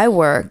way I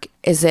work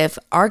is if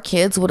our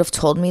kids would have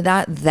told me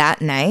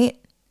that night,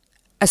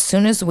 as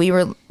soon as we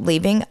were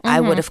leaving, I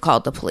would have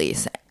called the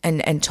police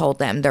and told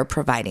them they're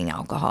providing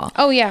alcohol.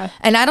 Oh, yeah.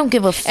 And I don't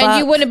give a fuck. And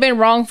you wouldn't have been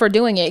wrong for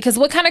doing it. Because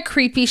what kind of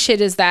creepy shit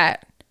is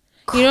that?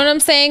 You know what I'm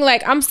saying?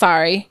 Like, I'm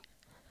sorry.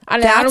 I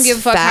don't give a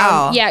fuck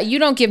how. Yeah, you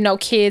don't give no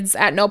kids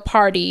at no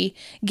party,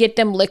 get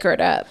them liquored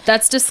up.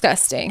 That's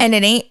disgusting. And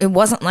it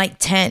wasn't like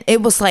 10.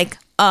 It was like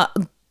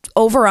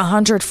over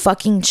 100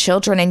 fucking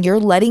children, and you're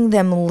letting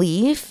them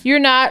leave. You're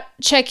not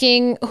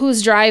checking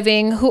who's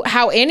driving,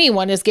 how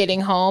anyone is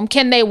getting home.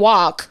 Can they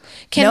walk?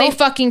 Can they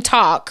fucking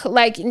talk?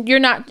 Like, you're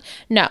not.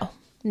 No.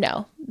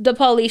 The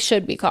police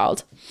should be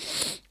called.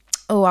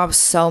 Oh, I was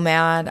so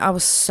mad. I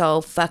was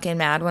so fucking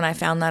mad when I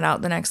found that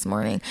out the next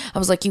morning. I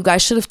was like, you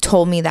guys should have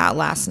told me that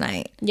last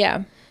night.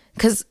 Yeah.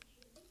 Because,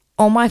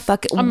 oh my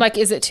fucking... I'm like,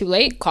 is it too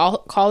late?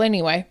 Call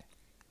anyway.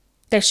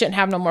 They shouldn't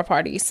have no more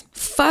parties.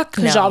 Fuck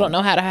no. Because y'all don't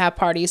know how to have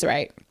parties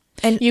right.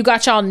 And you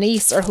got y'all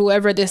niece or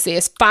whoever this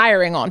is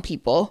firing on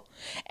people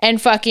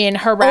and fucking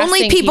harassing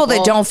only people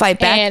that don't fight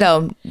back,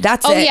 though.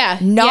 That's it. Yeah.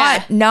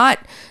 Not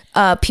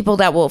people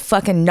that will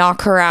fucking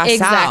knock her ass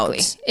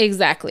out.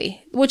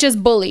 Exactly. Which is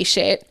bully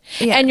shit.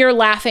 Yeah. And you're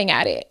laughing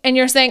at it. And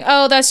you're saying,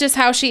 oh, that's just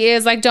how she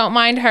is. Like, don't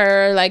mind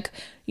her. Like,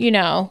 you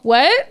know,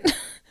 what?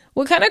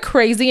 What kind of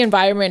crazy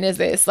environment is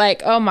this?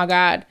 Like, oh my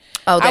God.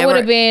 Oh, I would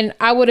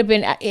have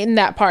been in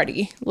that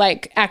party,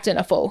 like acting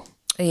a fool.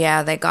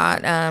 Yeah, they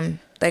got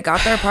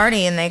their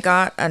party and they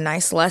got a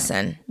nice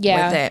lesson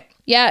with it.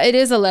 Yeah, it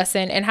is a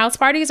lesson. And house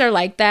parties are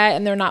like that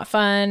and they're not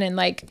fun. And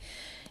like,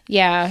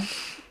 yeah,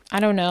 I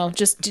don't know.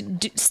 Just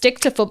stick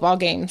to football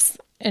games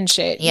and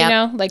shit, you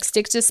know? Like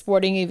stick to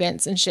sporting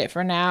events and shit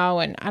for now.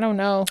 And I don't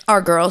know.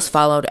 Our girls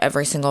followed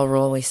every single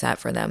rule we set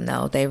for them,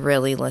 though. They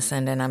really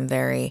listened, and I'm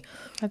very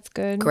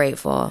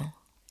grateful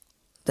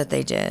that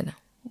they did.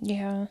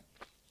 Yeah.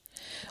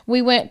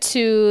 We went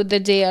to the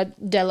Dia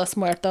de los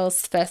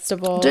Muertos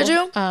festival. Did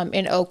you?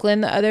 In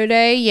Oakland the other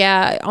day.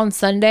 Yeah, on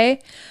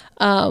Sunday.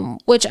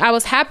 Which I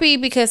was happy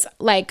because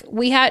like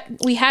we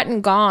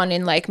hadn't gone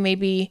in like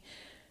maybe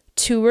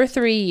 2 or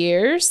 3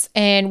 years,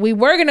 and we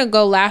were gonna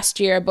go last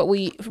year, but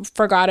we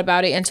forgot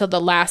about it until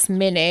the last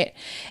minute.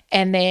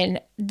 And then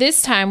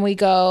this time we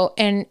go,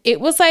 and it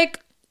was like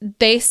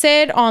they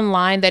said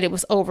online that it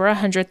was over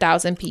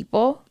 100,000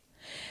 people.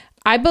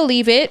 I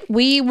believe it.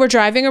 We were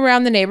driving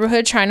around the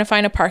neighborhood trying to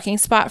find a parking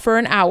spot for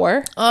an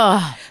hour.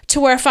 To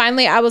where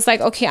finally I was like,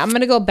 okay, I'm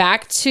going to go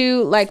back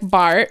to like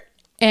BART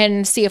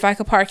and see if I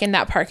could park in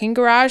that parking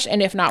garage.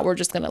 And if not, we're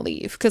just going to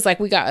leave. Because like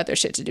we got other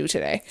shit to do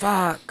today.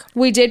 Fuck.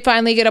 We did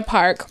finally get a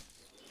park.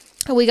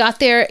 We got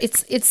there.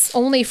 It's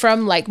only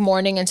from like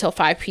morning until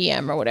 5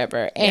 p.m. or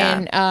whatever.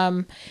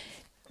 And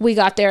we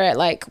got there at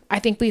like, I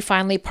think we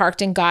finally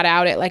parked and got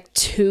out at like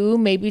 2,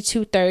 maybe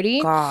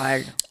 2:30.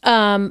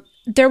 God.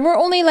 There were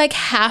only like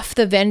half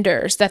the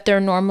vendors that there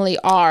normally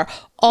are.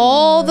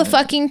 All the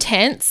fucking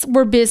tents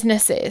were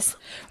businesses,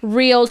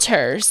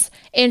 realtors,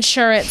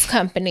 insurance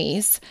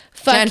companies,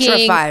 fucking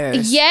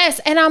gentrifiers. Yes,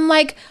 and I'm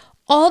like,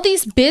 all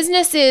these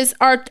businesses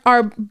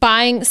are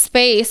buying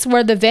space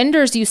where the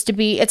vendors used to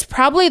be. It's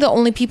probably the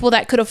only people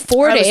that could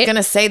afford it. I was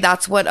gonna say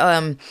that's what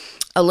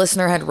a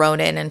listener had wrote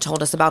in and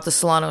told us about the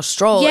Solano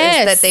Stroll,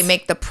 is that they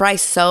make the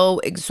price so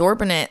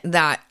exorbitant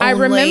that only I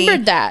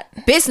remembered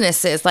that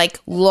businesses, like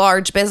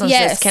large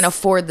businesses, can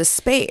afford the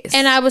space.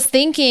 And I was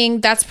thinking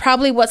that's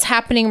probably what's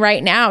happening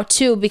right now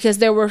too, because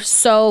there were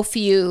so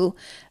few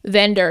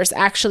vendors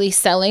actually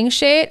selling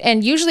shit.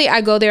 And usually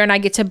I go there and I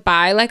get to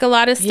buy like a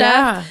lot of stuff.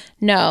 Yeah.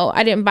 No,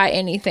 I didn't buy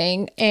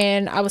anything,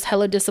 and I was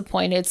hella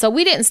disappointed. So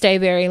we didn't stay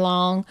very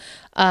long.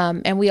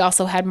 And we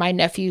also had my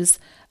nephew's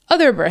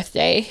other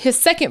birthday, his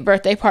second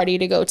birthday party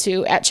to go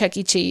to at Chuck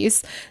E.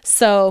 Cheese.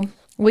 So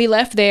we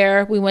left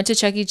there. We went to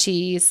Chuck E.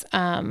 Cheese.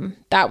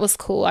 That was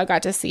cool. I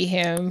got to see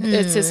him.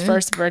 It's his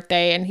first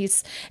birthday, and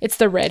it's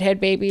the redhead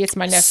baby. It's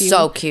my nephew.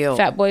 So cute.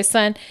 Fat boy's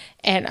son.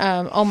 And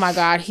oh my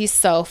God, he's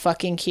so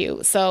fucking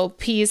cute. So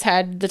Peas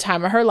had the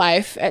time of her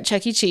life at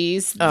Chuck E.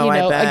 Cheese. Oh,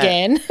 I bet.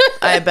 Again.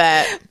 I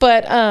bet.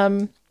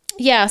 But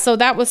yeah, so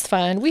that was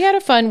fun. We had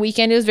a fun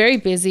weekend. It was very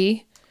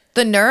busy.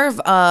 The nerve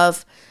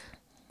of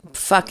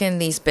fucking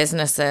these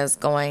businesses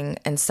going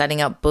and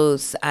setting up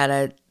booths at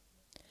a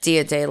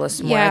Dia de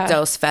los Yeah.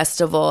 Muertos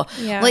festival.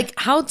 Yeah. Like,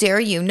 how dare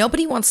you?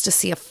 Nobody wants to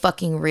see a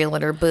fucking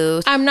realtor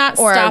booth. I'm not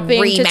or a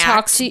stopping to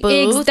talk Remax to you.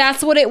 booth.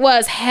 That's what it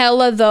was.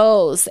 Hella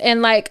those.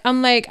 And like,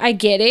 I'm like, I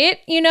get it,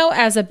 you know,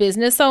 as a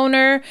business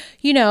owner,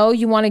 you know,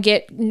 you want to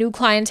get new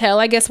clientele,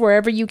 I guess,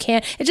 wherever you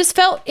can. It just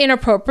felt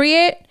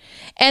inappropriate.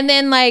 And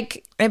then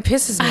like, It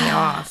pisses me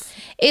off.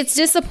 it's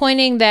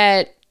disappointing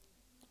that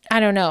I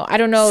don't know. I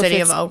don't know City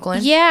if of it's,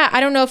 Oakland? Yeah, I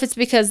don't know if it's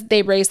because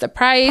they raised the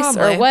price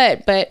Probably. or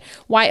what, but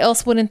why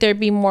else wouldn't there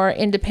be more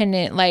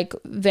independent like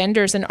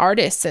vendors and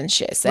artists and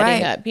shit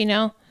setting Right. up, you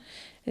know?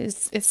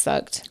 It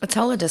sucked. It's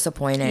hella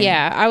disappointing.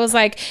 Yeah, I was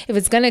like, if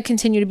it's going to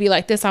continue to be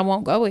like this, I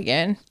won't go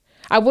again.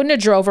 I wouldn't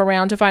have drove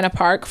around to find a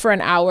park for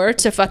an hour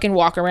to fucking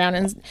walk around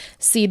and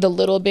see the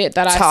little bit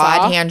that I saw.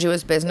 Todd hand you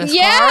his business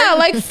Yeah, card.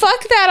 like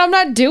fuck that. I'm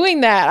not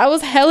doing that. I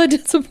was hella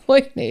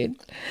disappointed.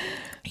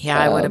 Yeah,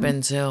 I would have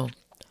been too.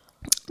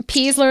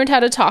 Peas learned how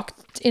to talk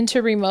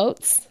into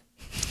remotes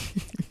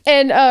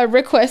and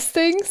request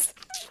things.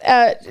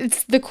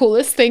 It's the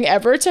coolest thing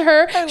ever to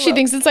her. She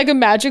thinks it's like a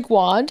magic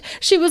wand.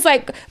 She was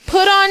like,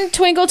 put on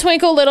Twinkle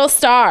Twinkle Little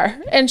Star.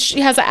 And she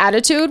has an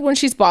attitude when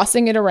she's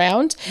bossing it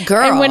around.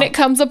 Girl. And when it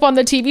comes up on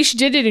the TV, she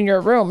did it in your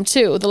room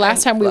too, the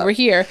last time we were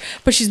here.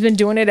 But she's been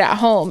doing it at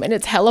home. And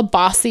it's hella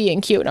bossy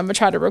and cute. And I'm going to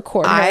try to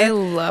record her. I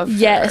love her.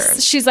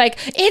 Yes. She's like,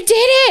 it did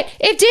it.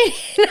 It did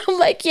it. And I'm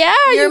like, yeah,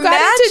 You're you got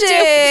it to do.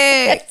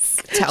 magic.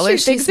 Yes. Tell her She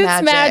she's thinks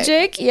it's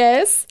magic.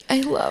 Yes.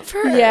 I love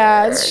her.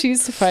 Yeah,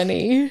 she's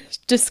funny.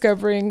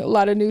 Discovering a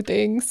lot of new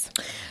things.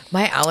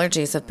 My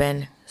allergies have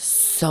been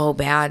so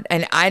bad.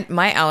 And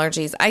my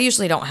allergies, I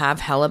usually don't have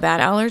hella bad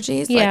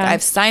allergies. Like Yeah. I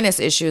have sinus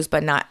issues,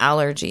 but not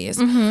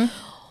allergies.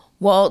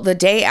 Well, the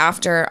day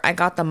after I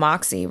got the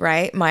Moxie,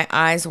 right, my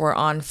eyes were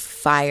on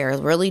fire,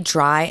 really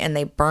dry, and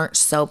they burnt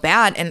so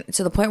bad. And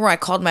to the point where I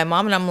called my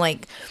mom and I'm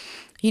like,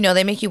 you know,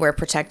 they make you wear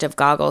protective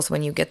goggles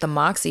when you get the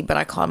Moxie. But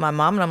I called my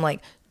mom and I'm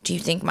like, do you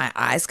think my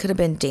eyes could have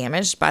been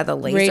damaged by the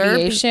laser?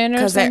 Radiation or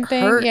Because something?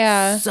 it hurt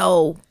Yeah.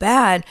 so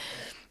bad.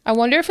 I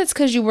wonder if it's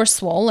because you were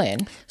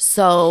swollen.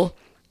 So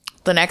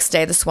the next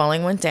day, the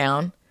swelling went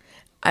down.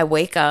 I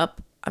wake up,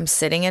 I'm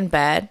sitting in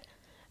bed,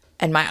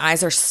 and my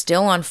eyes are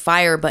still on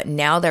fire, but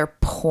now they're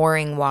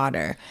pouring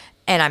water.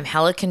 And I'm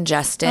hella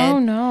congested. Oh,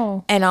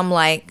 no. And I'm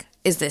like,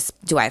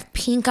 do I have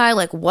pink eye?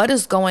 Like, what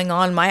is going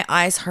on? My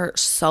eyes hurt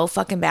so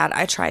fucking bad.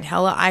 I tried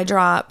hella eye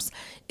drops.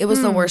 It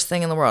was the worst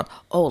thing in the world.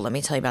 Oh, let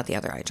me tell you about the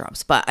other eye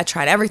drops. But I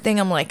tried everything.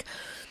 I'm like,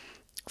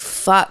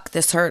 fuck,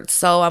 this hurts.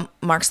 So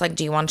Mark's like,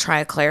 do you want to try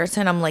a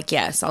Claritin? I'm like,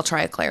 yes, I'll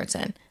try a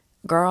Claritin.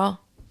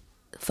 Girl,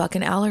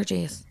 fucking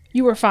allergies.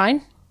 You were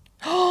fine?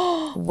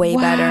 Way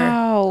better.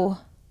 Wow.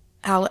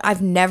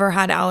 I've never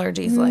had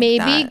allergies like Maybe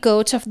that.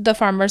 go to the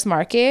farmer's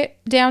market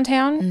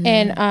downtown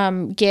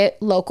and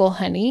get local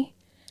honey.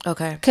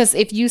 Okay. Because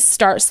if you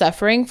start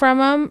suffering from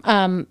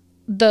them,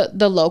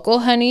 the local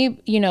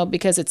honey, you know,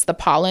 because it's the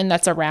pollen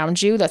that's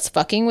around you that's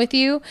fucking with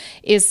you,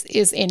 is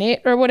in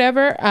it or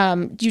whatever.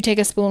 You take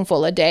a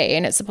spoonful a day,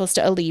 and it's supposed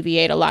to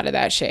alleviate a lot of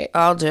that shit.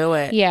 I'll do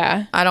it.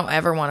 Yeah. I don't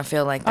ever want to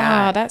feel like Oh,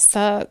 that. that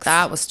sucks.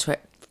 That was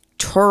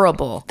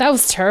terrible. That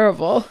was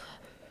terrible.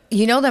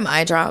 You know them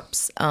eye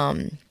drops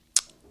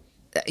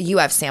you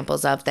have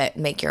samples of that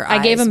make your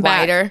eyes I gave them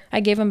wider? back. I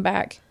gave them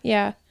back.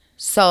 Yeah.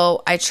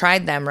 So I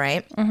tried them,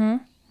 right? Mm-hmm.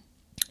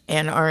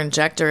 And our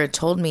injector had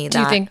told me that. Do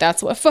you think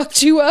that's what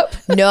fucked you up?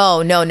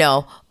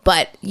 No.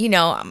 But, you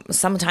know,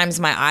 sometimes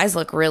my eyes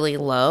look really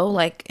low,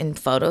 like in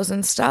photos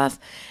and stuff.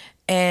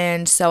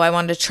 And so I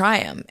wanted to try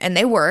them. And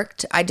they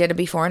worked. I did a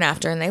before and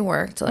after, and they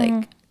worked.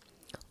 Like,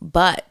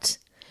 But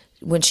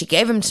when she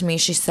gave them to me,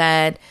 she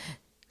said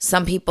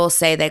some people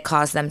say they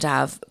cause them to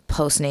have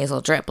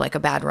post-nasal drip, like a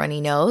bad runny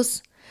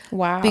nose.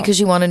 Wow. Because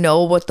you want to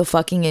know what the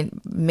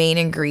fucking main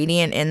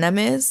ingredient in them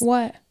is?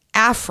 What?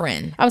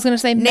 Afrin. I was going to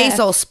say meth.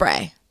 Nasal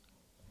spray.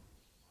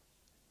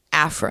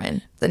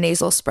 Afrin, the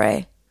nasal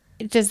spray.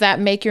 Does that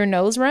make your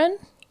nose run?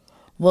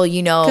 Well,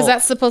 you know, Because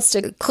that's supposed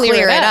to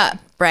clear it up,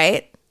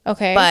 right?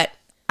 Okay. But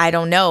I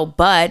don't know.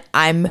 But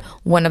I'm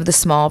one of the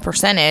small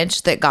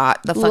percentage that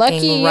got the Lucky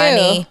fucking you.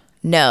 runny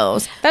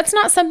nose. That's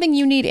not something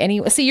you need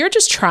anyway. See, you're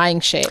just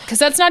trying shit because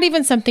that's not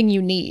even something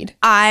you need.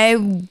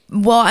 I'm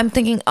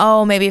thinking,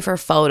 maybe for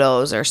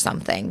photos or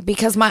something,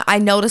 because I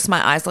noticed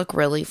my eyes look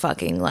really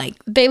fucking like,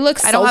 They look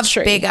sultry. I don't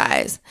have big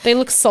eyes. They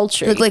look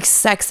sultry. They look like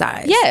sex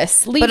eyes.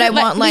 yes. Leave but it, I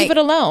want leave it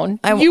alone.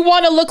 I you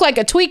want to look like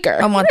a tweaker.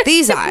 I want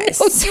these eyes.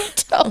 No, you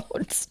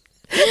don't.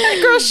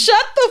 Girl,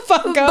 shut the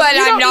fuck up. But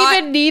you I'm don't not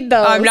even need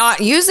those. I'm not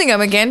using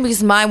them again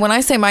because when I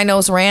say my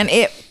nose ran,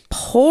 it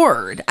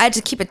poured. I had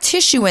to keep a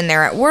tissue in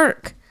there at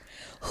work.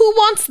 Who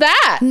wants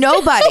that?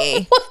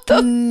 Nobody. What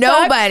the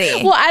Nobody.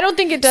 fuck? Well, I don't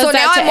think it does So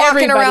that now to I'm walking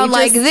everybody. around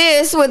like Just-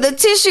 this with a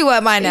tissue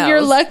at my nose.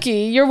 You're lucky.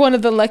 You're one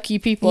of the lucky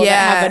people Yeah.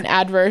 that have an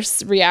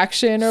adverse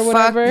reaction or Fuck,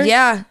 whatever.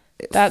 yeah.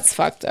 That's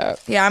fucked up.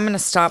 Yeah, I'm going to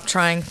stop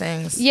trying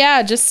things.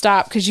 Yeah, just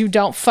stop because you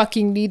don't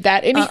fucking need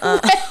that anyway.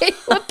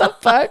 What the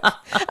fuck?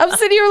 I'm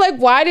sitting here like,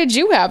 why did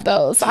you have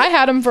those? I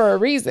had them for a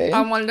reason. I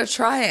wanted to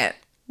try it.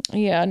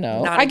 Yeah,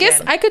 no. Not I guess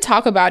again. I could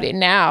talk about it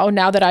now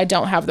that I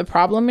don't have the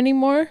problem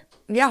anymore.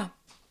 Yeah.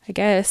 I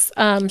guess.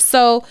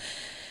 So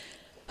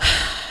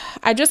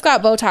I just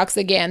got Botox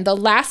again. The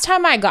last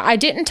time I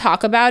didn't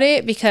talk about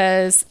it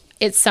because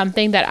it's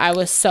something that I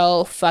was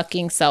so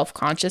fucking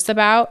self-conscious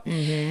about.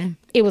 Mm-hmm.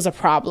 It was a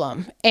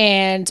problem.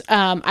 And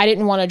I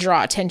didn't want to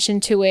draw attention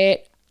to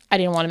it. I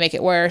didn't want to make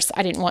it worse.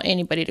 I didn't want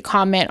anybody to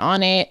comment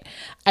on it.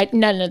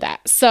 None of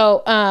that.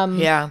 So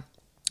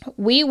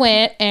we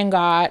went and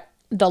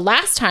the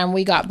last time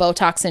we got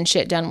Botox and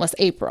shit done was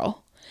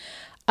April.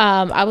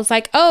 I was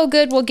like, oh,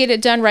 good. We'll get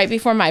it done right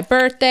before my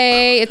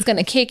birthday. It's going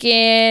to kick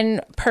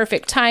in.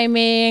 Perfect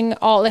timing.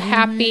 All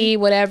happy,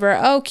 whatever.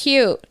 Oh,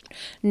 cute.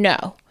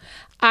 No,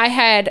 I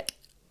had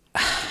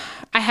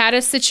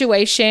a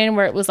situation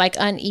where it was like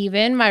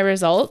uneven, my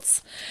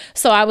results.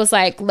 So I was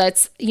like,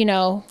 let's,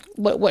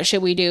 what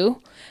should we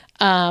do?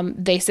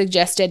 They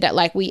suggested that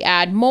like we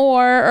add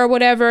more or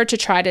whatever to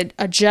try to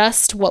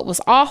adjust what was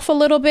off a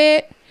little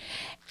bit.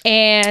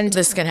 And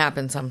this can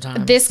happen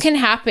sometimes. This can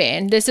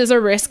happen. This is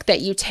a risk that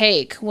you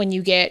take when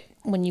you get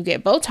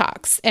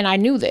Botox. And I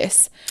knew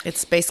this.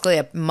 It's basically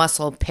a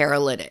muscle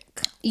paralytic.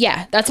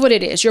 Yeah, that's what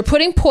it is. You're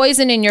putting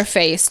poison in your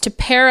face to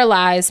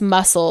paralyze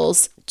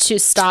muscles to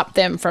stop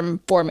them from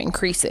forming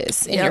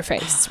creases in your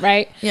face,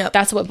 right? Yeah.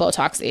 That's what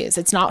Botox is.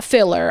 It's not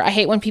filler. I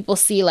hate when people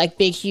see like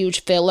big,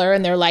 huge filler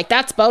and they're like,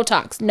 that's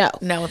Botox.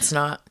 No, it's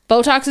not.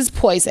 Botox is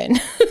poison.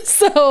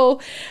 So,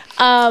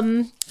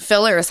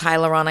 filler is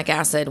hyaluronic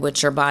acid,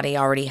 which your body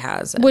already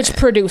has. Which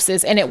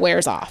produces and it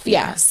wears off.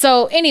 Yeah.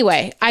 So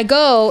anyway, I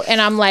go and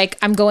I'm like,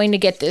 I'm going to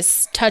get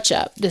this touch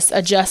up, this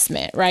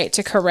adjustment, right?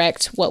 To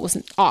correct what was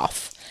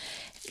off.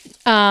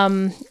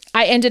 I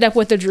ended up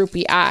with a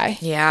droopy eye.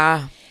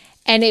 Yeah.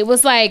 And it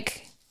was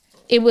like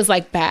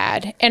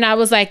bad. And I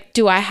was like,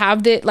 do I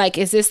have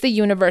is this the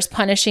universe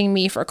punishing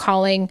me for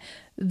calling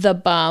the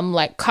bum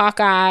like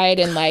cockeyed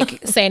and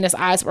like saying his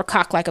eyes were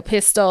cocked like a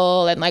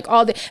pistol and like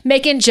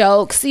making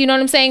jokes, you know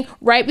what I'm saying?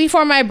 Right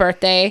before my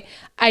birthday,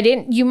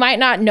 you might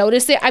not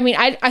notice it. I mean,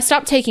 I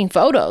stopped taking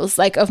photos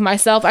like of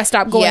myself. I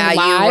stopped going live.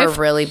 Yeah, you were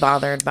really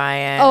bothered by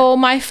it. Oh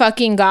my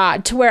fucking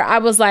God. To where I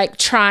was like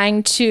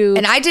trying to.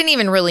 And I didn't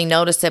even really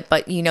notice it,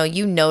 but you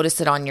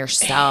notice it on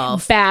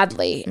yourself.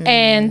 Badly. Mm.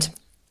 And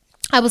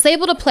I was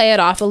able to play it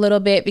off a little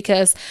bit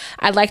because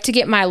I like to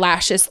get my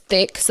lashes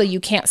thick so you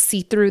can't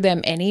see through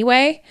them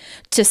anyway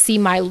to see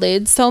my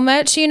lid so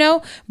much,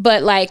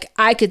 but like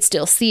I could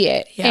still see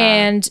it. Yeah.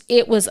 And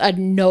it was a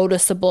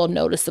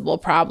noticeable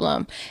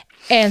problem.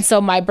 And so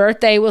my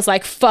birthday was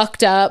like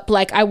fucked up.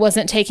 Like I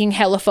wasn't taking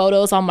hella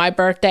photos on my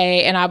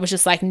birthday and I was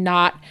just like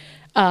not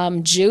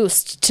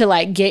juiced to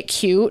like get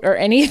cute or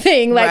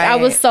anything. Like I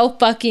was so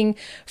fucking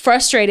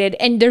frustrated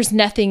and there's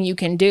nothing you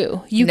can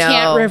do. You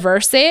can't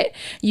reverse it.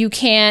 You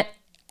can't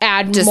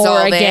add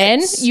more again.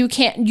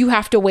 You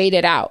have to wait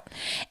it out.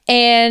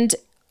 And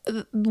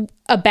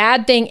a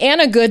bad thing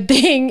and a good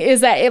thing is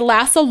that it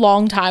lasts a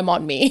long time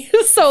on me.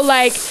 So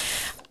like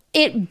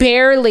it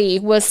barely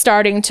was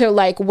starting to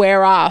like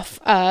wear off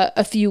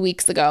a few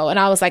weeks ago. And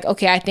I was like,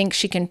 okay, I think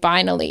she can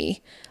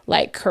finally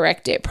like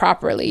correct it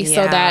properly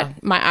so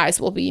that my eyes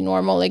will be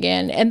normal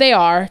again. And they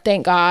are,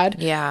 thank God.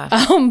 Yeah.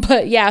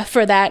 But yeah,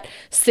 for that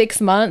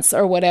 6 months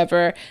or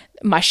whatever,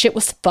 my shit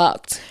was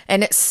fucked.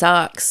 And it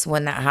sucks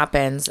when that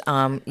happens.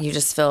 You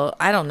just feel,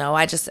 I don't know.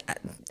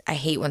 I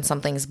hate when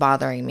something's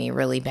bothering me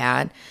really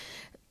bad.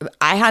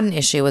 I had an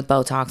issue with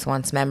Botox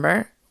once,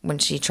 remember? When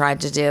she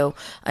tried to do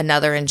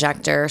another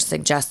injector,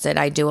 suggested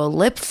I do a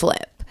lip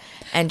flip.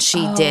 And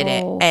she did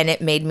it. And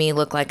it made me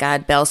look like I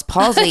had Bell's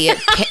palsy.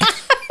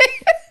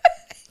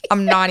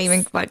 I'm not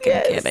even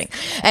fucking kidding.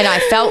 And I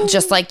felt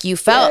just like you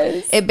felt.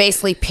 Yes. It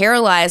basically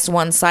paralyzed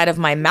one side of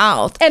my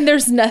mouth. And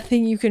there's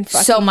nothing you can fucking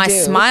do. So my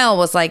smile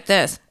was like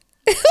this.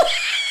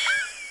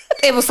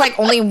 It was like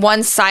only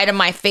one side of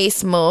my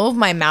face moved,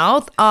 my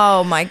mouth.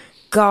 Oh my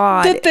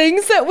God. The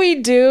things that we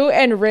do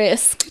and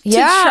risk to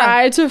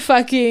try to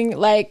fucking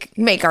like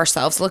make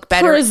ourselves look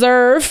better.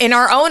 Preserve. In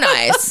our own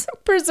eyes.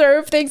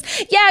 Preserve things.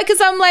 Yeah, because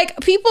I'm like,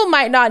 people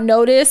might not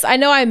notice. I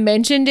know I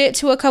mentioned it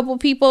to a couple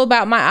people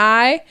about my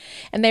eye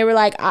and they were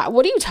like,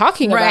 what are you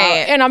talking about?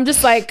 And I'm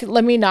just like,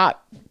 let me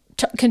not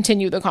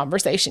continue the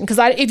conversation because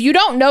if you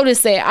don't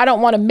notice it, I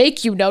don't want to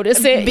make you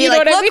notice it. Be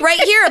like, look right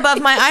here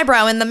above my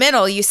eyebrow in the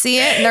middle, you see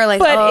it? And they're like,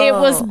 but it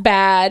was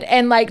bad.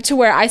 And like to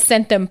where I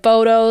sent them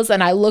photos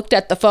and I looked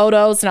at the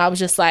photos and I was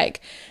just like,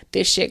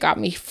 this shit got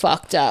me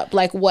fucked up.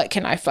 Like, what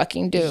can I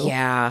fucking do?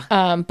 Yeah.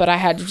 But I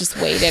had to just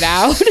wait it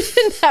out.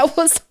 And that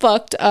was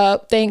fucked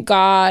up. Thank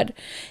God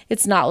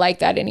it's not like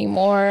that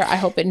anymore. I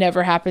hope it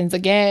never happens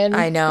again.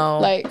 I know.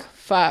 Like,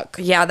 fuck.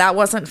 Yeah, that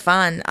wasn't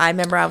fun. I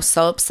remember I was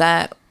so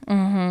upset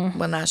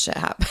when that shit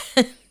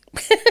happened.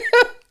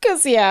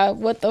 Because,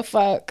 what the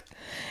fuck?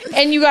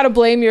 And you got to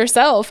blame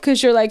yourself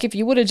because you're like, if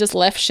you would have just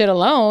left shit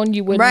alone,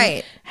 you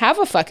wouldn't have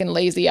a fucking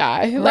lazy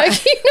eye.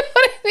 Like, you know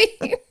what I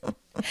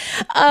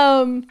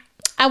mean?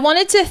 I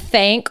wanted to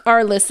thank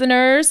our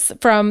listeners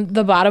from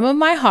the bottom of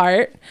my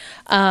heart.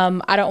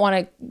 I don't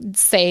want to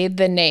say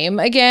the name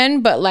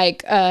again, but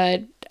like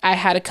I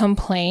had a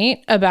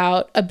complaint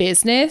about a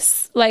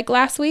business like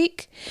last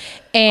week.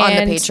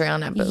 And on the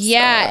Patreon episode.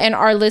 Yeah. And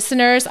our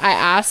listeners,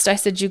 I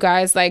said, you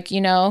guys, like,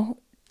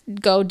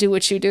 go do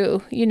what you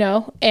do,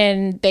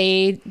 and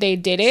they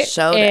did it.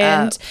 Showed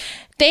and up.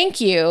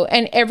 Thank you.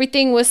 And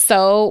everything was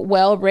so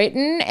well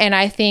written. And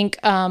I think,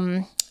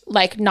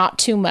 like not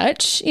too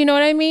much, you know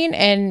what I mean?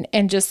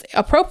 And just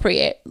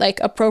appropriate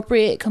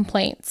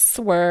complaints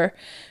were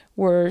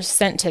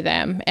sent to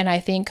them. And I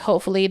think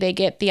hopefully they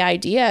get the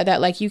idea that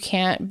like, you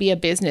can't be a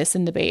business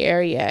in the Bay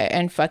Area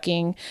and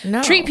fucking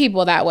treat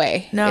people that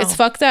way. No. It's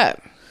fucked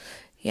up.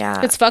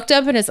 Yeah. It's fucked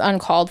up and it's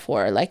uncalled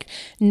for. Like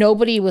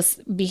nobody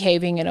was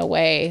behaving in a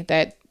way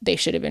that they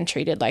should have been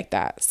treated like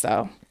that.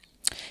 So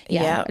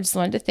yeah. I just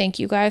wanted to thank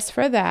you guys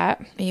for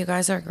that. You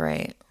guys are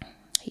great.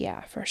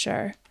 Yeah, for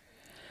sure.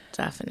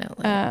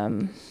 Definitely.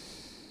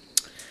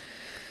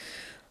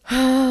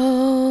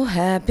 Oh,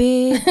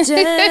 happy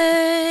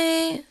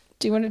day.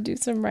 Do you want to do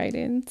some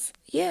write-ins?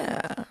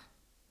 Yeah.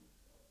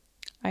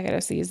 I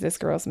gotta see, is this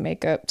girl's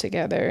makeup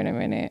together in a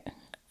minute?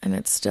 And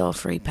it's still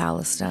Free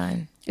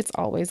Palestine. It's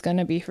always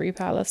gonna be Free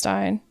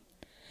Palestine.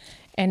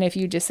 And if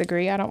you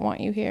disagree, I don't want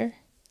you here.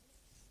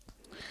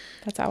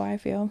 That's how I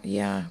feel.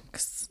 Yeah.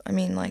 'Cause, I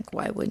mean, like,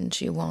 why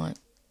wouldn't you want?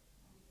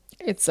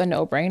 It's a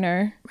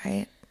no-brainer.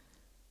 Right?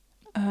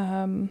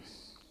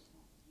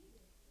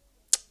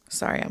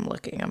 Sorry, I'm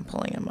looking. I'm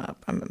pulling them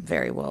up. I'm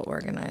very well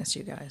organized,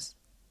 you guys.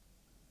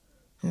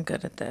 I'm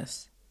good at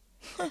this.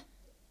 Okay.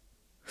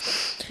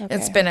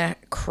 It's been a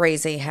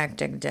crazy,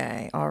 hectic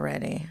day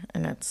already,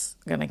 and it's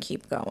going to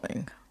keep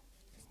going.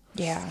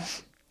 Yeah.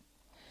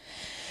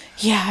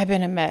 Yeah, I've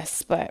been a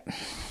mess, but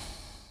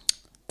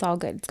it's all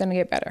good. It's going to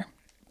get better.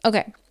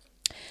 Okay.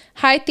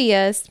 Hi,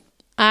 Theas.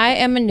 I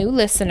am a new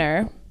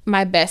listener.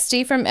 My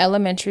bestie from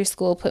elementary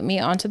school put me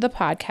onto the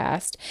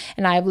podcast,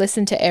 and I've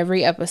listened to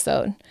every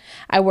episode.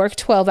 I work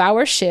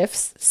 12-hour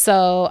shifts,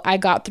 so I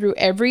got through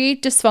every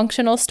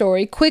dysfunctional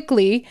story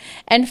quickly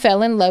and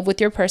fell in love with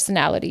your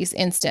personalities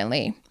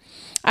instantly.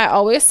 I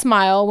always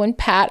smile when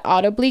Pat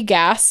audibly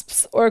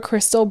gasps or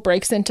Crystal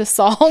breaks into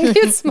song.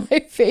 It's my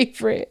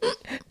favorite.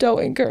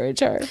 Don't encourage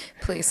her.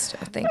 Please do.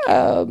 Thank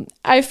you.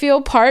 I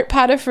feel part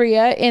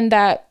Patafria in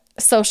that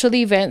social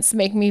events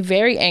make me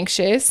very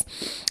anxious,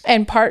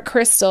 and part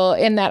Crystal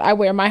in that I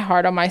wear my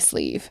heart on my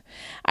sleeve.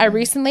 I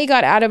recently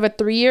got out of a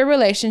 3-year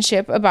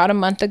relationship about a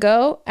month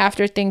ago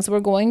after things were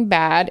going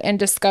bad and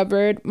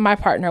discovered my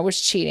partner was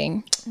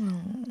cheating.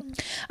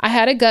 I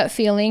had a gut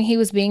feeling he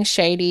was being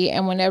shady,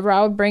 and whenever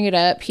I would bring it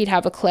up, he'd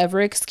have a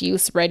clever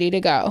excuse ready to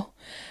go.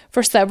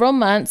 For several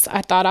months,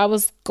 I thought I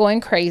was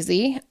going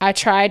crazy. I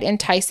tried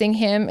enticing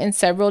him in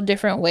several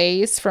different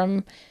ways,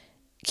 from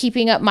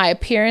keeping up my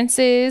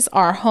appearances,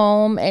 our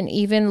home, and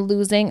even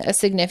losing a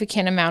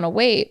significant amount of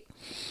weight.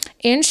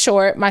 In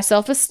short, my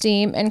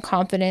self-esteem and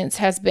confidence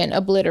has been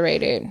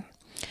obliterated.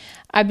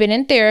 I've been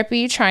in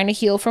therapy trying to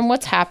heal from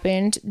what's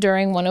happened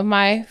during one of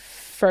my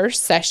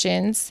first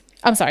sessions.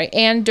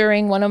 And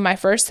during one of my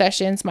first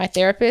sessions, my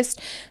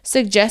therapist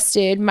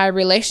suggested my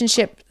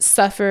relationship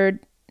suffered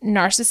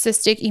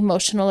narcissistic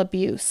emotional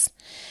abuse.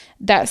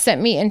 That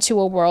sent me into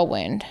a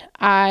whirlwind.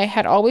 I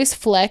had always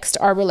flexed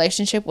our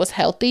relationship was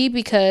healthy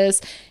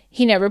because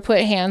we never put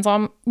hands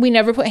on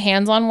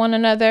one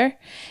another,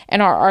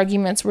 and our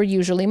arguments were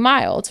usually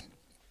mild.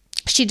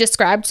 She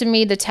described to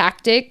me the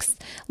tactics,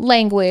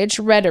 language,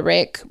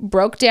 rhetoric,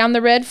 broke down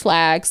the red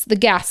flags, the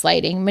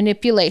gaslighting,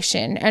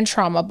 manipulation, and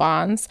trauma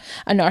bonds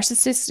a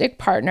narcissistic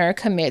partner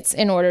commits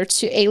in order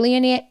to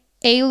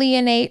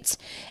alienate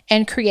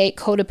and create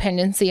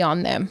codependency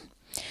on them.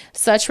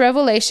 Such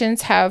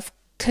revelations have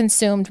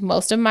consumed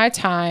most of my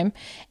time,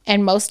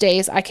 and most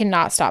days I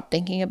cannot stop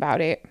thinking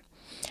about it.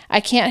 I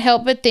can't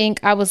help but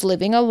think I was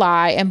living a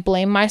lie and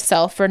blame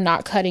myself for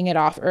not cutting it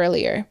off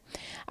earlier.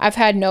 I've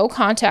had no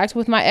contact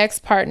with my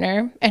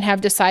ex-partner and have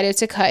decided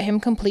to cut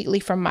him completely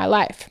from my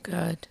life.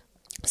 Good.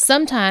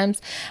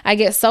 Sometimes I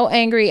get so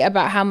angry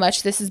about how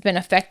much this has been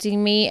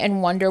affecting me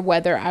and wonder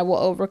whether I will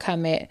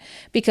overcome it,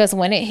 because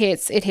when it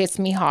hits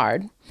me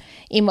hard.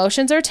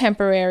 Emotions are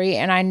temporary,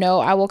 and I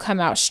know I will come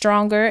out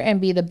stronger and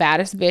be the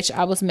baddest bitch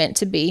I was meant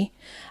to be.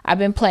 I've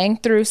been playing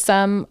through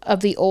some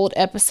of the old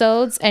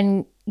episodes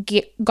and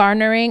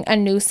garnering a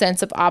new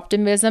sense of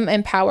optimism,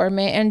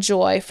 empowerment, and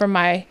joy for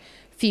my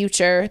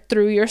future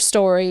through your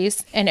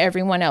stories and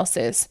everyone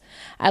else's.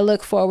 I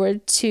look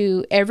forward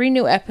to every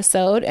new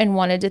episode and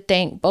wanted to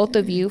thank both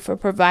of you for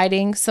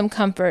providing some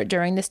comfort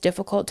during this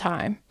difficult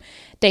time.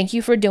 Thank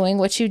you for doing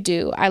what you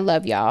do. I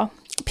love y'all.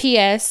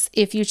 P.S.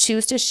 If you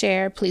choose to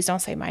share, please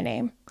don't say my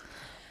name.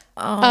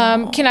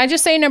 Can I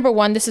just say, number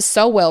one, this is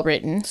so well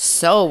written.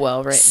 So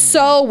well written.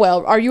 So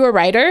well. Are you a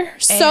writer?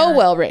 So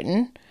well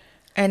written.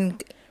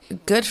 And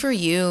good for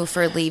you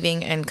for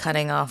leaving and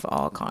cutting off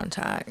all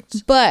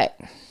contact. But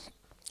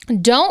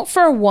don't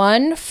for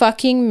one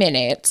fucking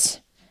minute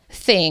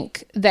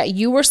think that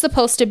you were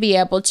supposed to be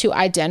able to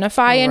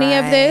identify any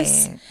of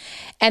this,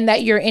 and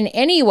that you're in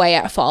any way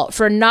at fault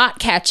for not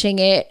catching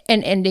it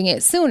and ending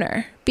it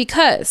sooner.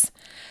 Because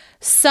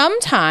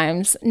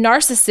Sometimes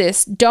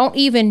narcissists don't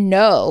even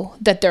know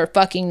that they're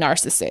fucking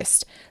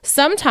narcissists.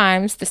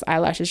 Sometimes, this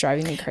eyelash is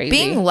driving me crazy.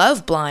 Being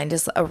love blind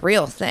is a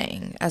real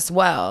thing as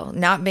well.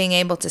 Not being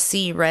able to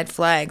see red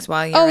flags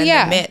while you're in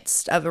the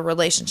midst of a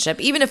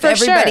relationship. Even if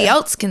everybody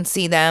else can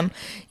see them,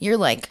 you're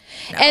like,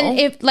 no. And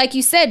if, like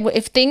you said,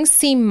 if things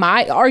seem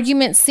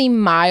arguments seem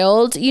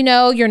mild, you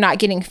know, you're not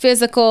getting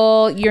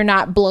physical, you're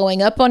not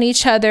blowing up on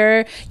each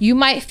other, you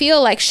might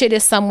feel like shit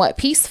is somewhat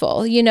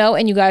peaceful, you know,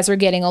 and you guys are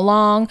getting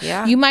along.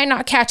 Yeah. You might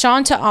not catch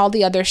on to all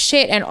the other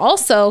shit. And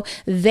also,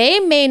 they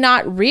may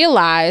not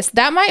realize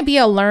that might be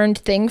a learned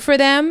thing for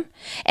them,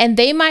 and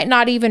they might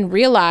not even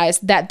realize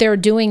that they're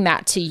doing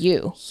that to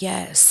you.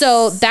 Yes.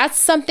 So that's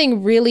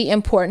something really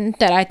important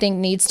that I think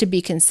needs to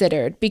be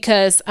considered,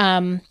 because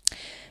I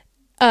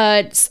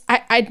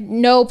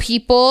know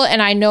people,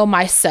 and I know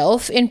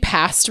myself in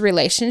past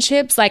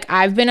relationships. Like,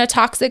 I've been a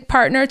toxic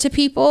partner to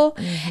people,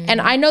 and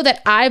I know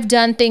that I've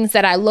done things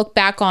that I look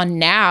back on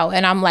now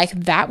and I'm like,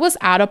 that was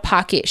out of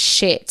pocket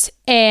shit.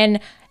 And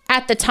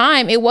at the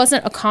time, it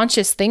wasn't a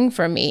conscious thing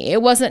for me.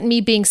 It wasn't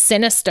me being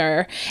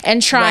sinister and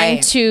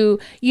trying to,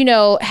 you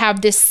know,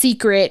 have this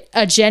secret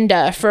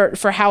agenda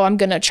for how I'm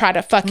going to try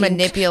to fucking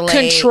manipulate,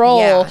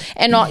 control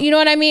and all. You know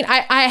what I mean?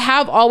 I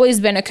have always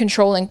been a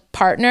controlling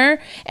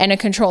partner and a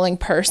controlling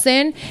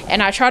person.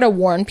 And I try to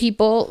warn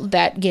people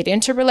that get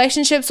into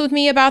relationships with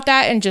me about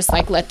that, and just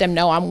like let them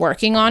know I'm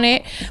working on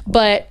it.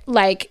 But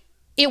like,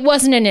 it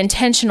wasn't an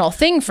intentional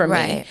thing for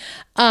me.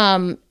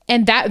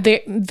 And that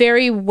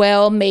very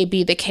well may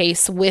be the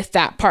case with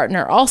that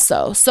partner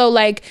also. So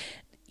like,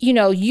 you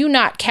know, you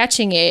not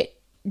catching it,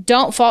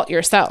 don't fault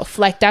yourself.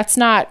 Like, that's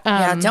not...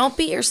 don't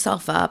beat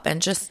yourself up,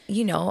 and just,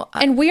 you know...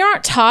 and we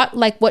aren't taught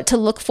like what to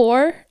look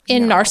for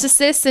in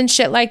narcissists and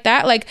shit like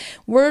that. Like,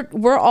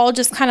 we're all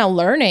just kind of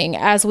learning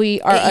as we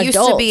are adults. It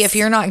used to be, if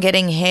you're not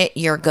getting hit,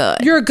 you're good.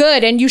 You're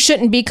good, and you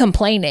shouldn't be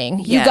complaining.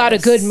 Yes. You got a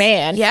good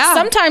man. Yeah.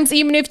 Sometimes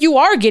even if you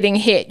are getting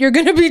hit, you're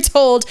going to be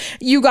told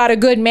you got a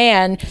good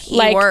man. He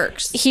like,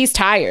 works. He's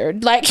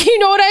tired. Like, you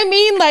know what I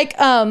mean? Like,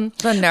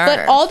 the nerve.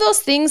 But all those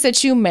things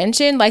that you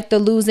mentioned, like the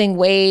losing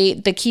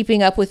weight, the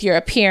keeping up with your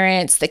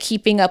appearance, the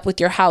keeping up with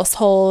your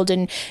household,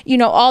 and, you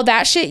know, all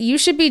that shit, you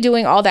should be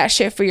doing all that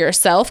shit for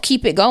yourself.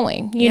 Keep it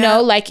going. You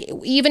know, like,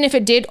 even if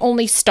it did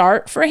only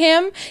start for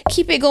him,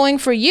 keep it going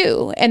for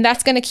you. And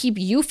that's going to keep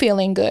you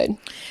feeling good.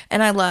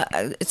 And I love,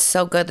 it's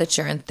so good that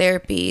you're in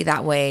therapy.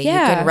 That way you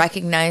can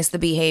recognize the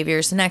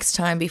behaviors next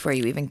time before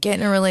you even get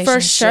in a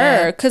relationship. For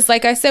sure. Because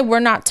like I said, we're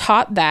not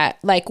taught that,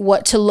 like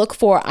what to look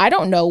for. I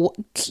don't know,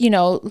 you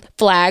know,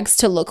 flags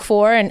to look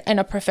for. And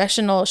a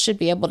professional should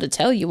be able to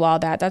tell you all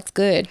that. That's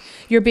good.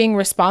 You're being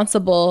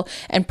responsible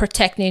and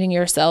protecting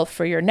yourself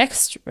for your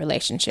next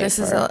relationship.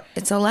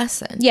 It's a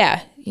lesson.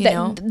 Yeah. You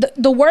know?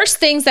 The worst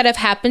things that have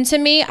happened to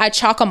me, I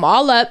chalk them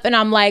all up, and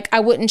I'm like,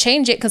 I wouldn't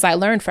change it because I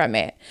learned from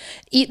it.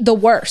 The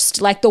worst,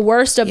 like the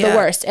worst of the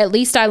worst. At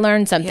least I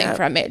learned something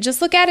from it.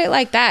 Just look at it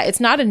like that. It's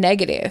not a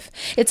negative.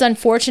 It's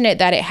unfortunate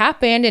that it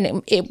happened,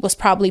 and it was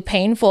probably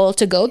painful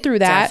to go through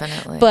that.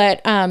 Definitely.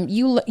 But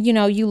you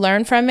know, you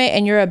learn from it,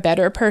 and you're a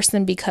better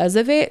person because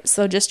of it.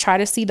 So just try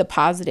to see the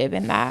positive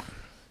in that.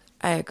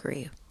 I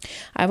agree.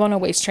 I have on a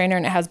waist trainer,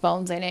 and it has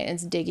bones in it, and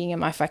it's digging in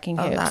my fucking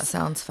hips. Oh, that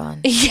sounds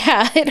fun.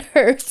 Yeah, it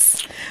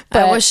hurts.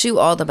 But I wish you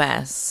all the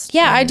best.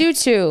 Yeah, I do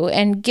too.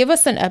 And give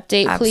us an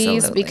update,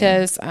 please,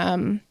 because I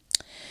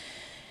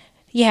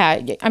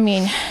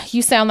mean,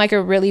 you sound like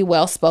a really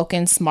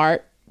well-spoken,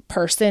 smart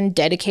person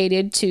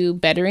dedicated to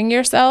bettering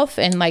yourself,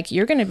 and like,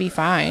 you're gonna be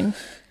fine.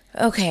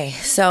 Okay,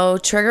 so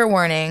trigger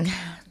warning.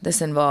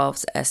 This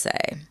involves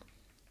essay.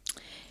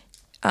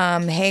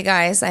 Hey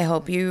guys, I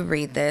hope you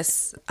read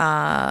this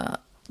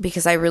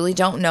because I really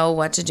don't know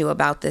what to do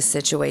about this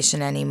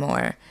situation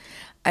anymore.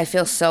 I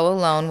feel so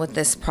alone with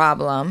this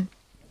problem,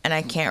 and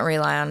I can't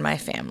rely on my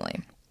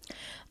family.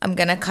 I'm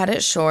going to cut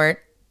it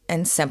short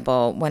and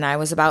simple. When I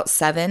was about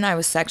 7, I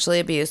was sexually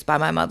abused by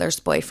my mother's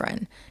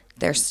boyfriend.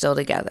 They're still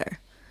together.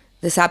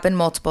 This happened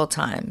multiple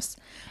times.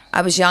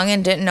 I was young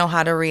and didn't know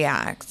how to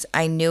react.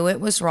 I knew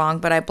it was wrong,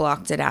 but I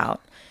blocked it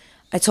out.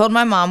 I told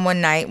my mom one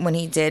night when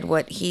he did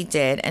what he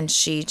did, and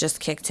she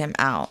just kicked him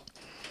out.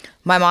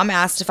 My mom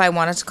asked if I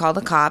wanted to call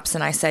the cops,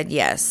 and I said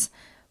yes.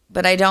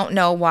 But I don't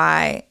know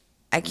why.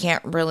 I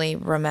can't really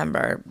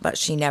remember, but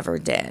she never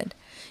did.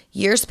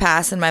 Years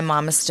pass, and my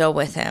mom is still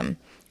with him.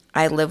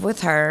 I live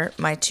with her,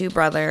 my 2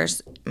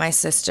 brothers, my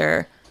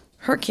sister,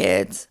 her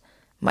kids,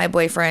 my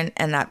boyfriend,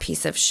 and that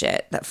piece of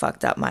shit that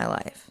fucked up my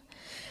life.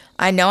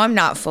 I know I'm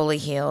not fully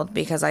healed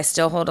because I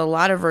still hold a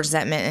lot of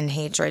resentment and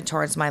hatred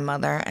towards my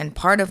mother and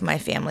part of my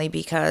family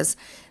because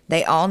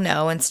they all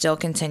know and still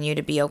continue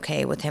to be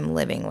okay with him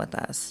living with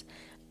us.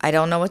 I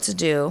don't know what to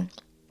do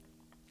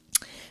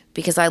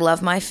because I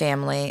love my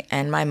family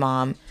and my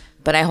mom,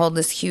 but I hold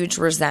this huge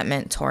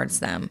resentment towards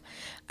them.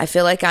 I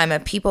feel like I'm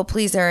a people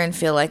pleaser and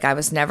feel like I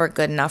was never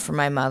good enough for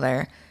my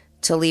mother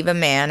to leave a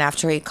man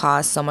after he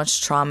caused so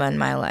much trauma in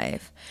my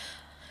life.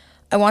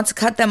 I want to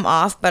cut them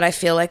off, but I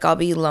feel like I'll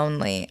be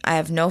lonely. I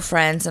have no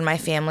friends, and my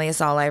family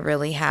is all I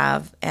really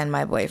have, and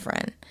my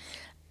boyfriend.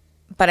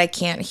 but I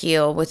can't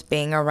heal with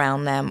being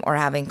around them or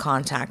having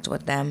contact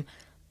with them.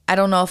 I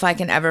don't know if I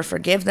can ever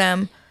forgive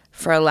them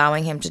for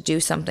allowing him to do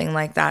something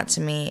like that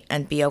to me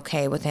and be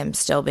okay with him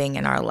still being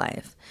in our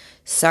life.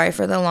 Sorry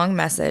for the long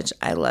message.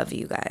 I love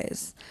you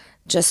guys.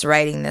 Just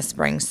writing this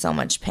brings so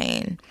much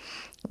pain.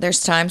 There's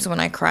times when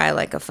I cry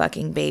like a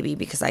fucking baby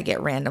because I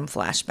get random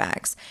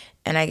flashbacks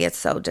and I get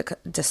so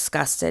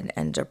disgusted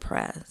and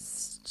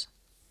depressed.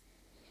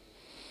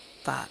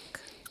 Fuck.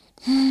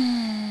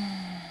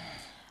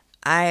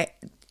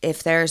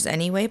 If there's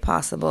any way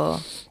possible,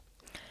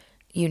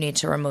 you need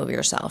to remove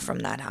yourself from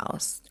that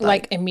house.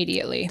 Like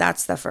immediately.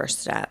 That's the first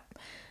step.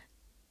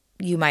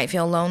 You might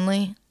feel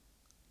lonely.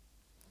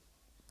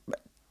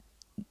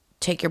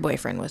 Take your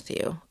boyfriend with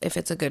you if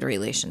it's a good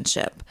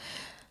relationship.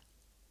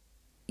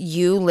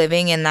 You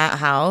living in that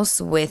house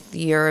with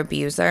your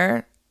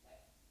abuser,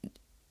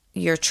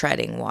 you're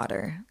treading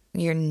water.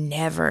 You're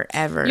never,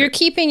 ever. You're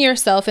keeping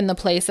yourself in the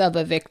place of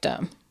a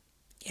victim.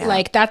 Yeah.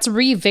 Like, that's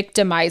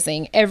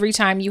re-victimizing every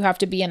time you have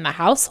to be in the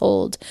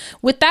household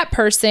with that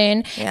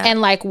person and,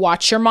 like,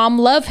 watch your mom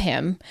love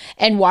him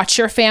and watch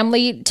your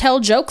family tell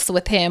jokes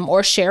with him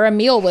or share a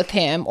meal with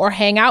him or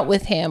hang out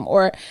with him.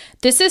 Or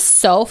this is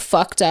so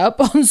fucked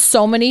up on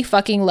so many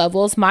fucking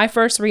levels. My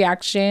first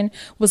reaction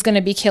was going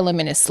to be kill him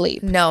in his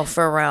sleep. No,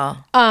 for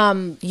real.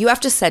 You have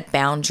to set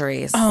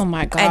boundaries. Oh,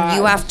 my God. And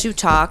you have to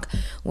talk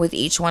with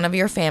each one of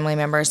your family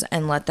members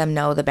and let them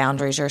know the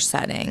boundaries you're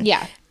setting.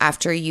 Yeah.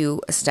 After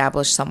you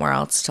establish somewhere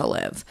else to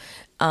live.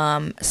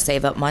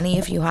 Save up money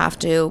if you have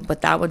to,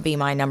 but that would be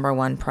my number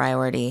one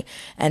priority.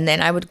 And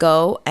then I would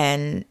go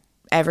and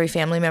every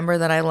family member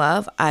that I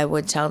love, I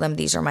would tell them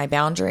these are my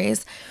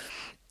boundaries.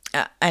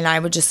 And I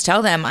would just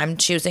tell them I'm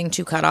choosing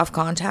to cut off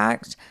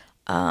contact.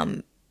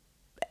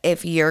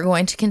 If you're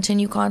going to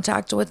continue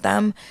contact with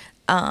them,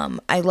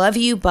 I love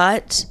you,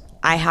 but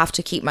I have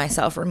to keep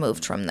myself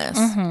removed from this.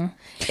 Mm-hmm.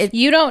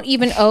 You don't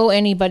even owe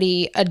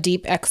anybody a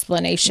deep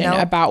explanation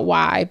about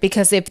why,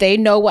 because if they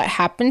know what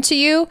happened to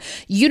you,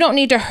 you don't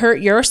need to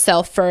hurt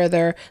yourself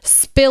further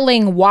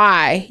spilling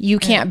why you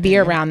can't be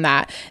around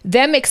that.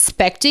 Them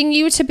expecting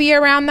you to be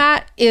around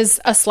that is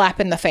a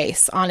slap in the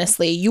face,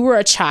 honestly. You were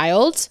a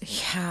child.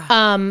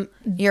 Yeah.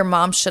 Your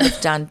mom should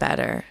have done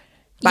better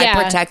by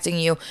protecting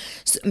you.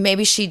 So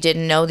maybe she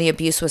didn't know the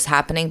abuse was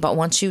happening, but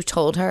once you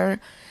told her,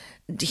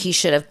 he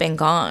should have been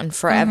gone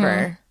forever.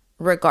 Mm-hmm.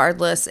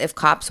 Regardless if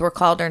cops were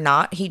called or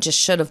not, he just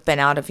should have been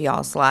out of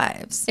y'all's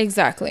lives.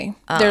 Exactly.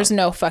 There's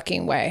no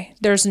fucking way.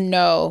 There's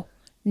no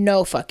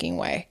fucking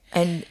way.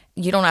 And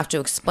you don't have to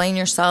explain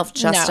yourself,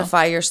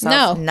 justify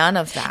yourself. No. None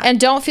of that. And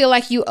don't feel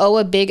like you owe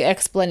a big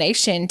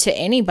explanation to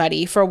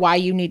anybody for why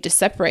you need to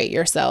separate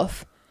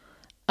yourself.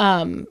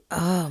 Oh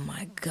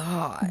my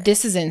God.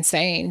 This is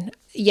insane.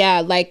 Yeah,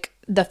 like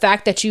the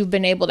fact that you've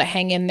been able to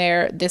hang in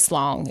there this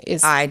long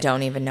is... I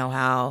don't even know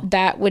how.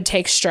 That would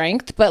take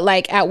strength, but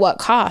like at what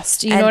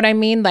cost? You know what I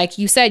mean? Like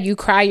you said, you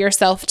cry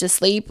yourself to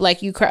sleep.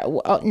 Like you cry...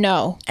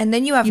 no. And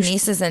then you have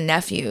nieces and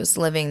nephews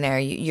living there,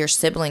 your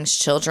siblings'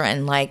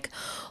 children. Like,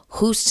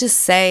 who's to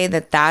say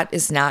that that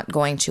is not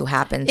going to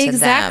happen to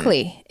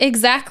them?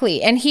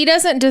 Exactly. And he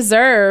doesn't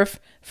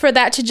deserve for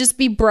that to just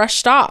be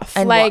brushed off.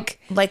 And like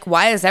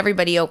why is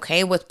everybody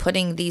okay with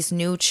putting these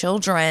new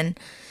children,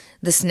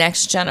 this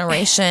next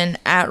generation,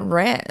 at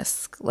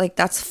risk? Like,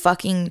 that's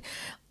fucking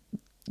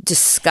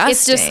disgusting.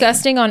 It's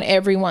disgusting on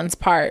everyone's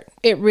part.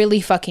 It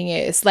really fucking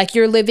is. Like,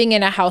 you're living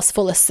in a house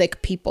full of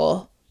sick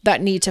people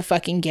that need to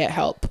fucking get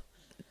help.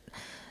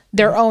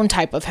 Their own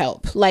type of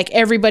help. Like,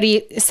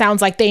 everybody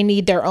sounds like they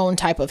need their own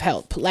type of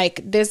help. Like,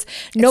 this,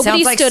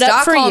 nobody stood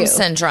up for you. Stockholm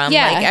syndrome.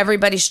 Yeah. Like,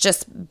 everybody's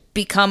just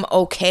become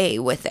okay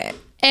with it.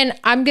 And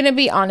I'm going to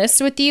be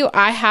honest with you.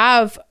 I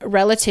have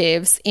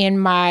relatives in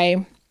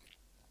my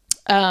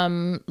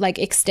like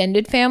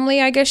extended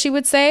family, I guess you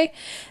would say,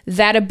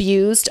 that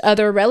abused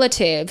other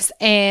relatives.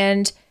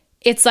 And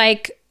it's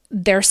like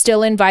they're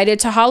still invited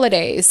to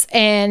holidays.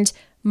 And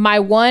my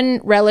one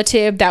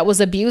relative that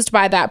was abused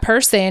by that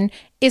person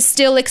is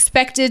still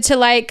expected to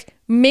like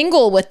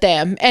mingle with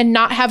them and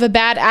not have a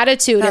bad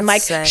attitude. That's and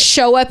like sick.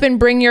 Show up and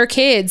bring your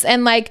kids.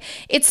 And like,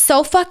 it's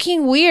so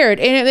fucking weird.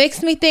 And it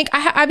makes me think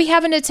I be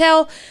having to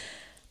tell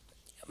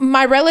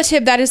my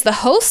relative that is the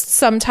host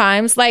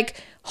sometimes, like,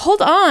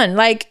 hold on,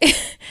 like,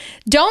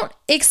 don't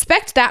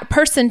expect that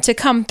person to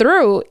come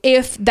through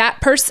if that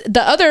person,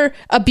 the other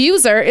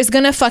abuser, is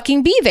gonna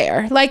fucking be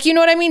there. Like, you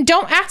know what I mean?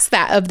 Don't ask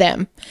that of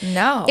them.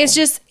 No. It's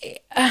just,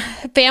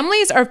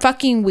 families are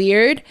fucking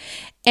weird.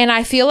 And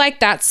I feel like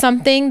that's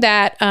something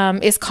that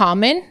is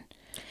common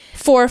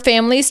for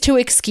families to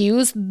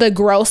excuse the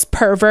gross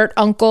pervert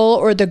uncle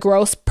or the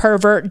gross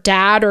pervert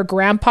dad or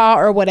grandpa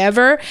or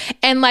whatever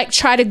and like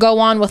try to go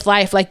on with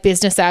life like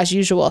business as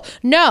usual.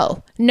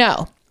 No.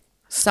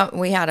 So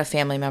we had a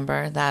family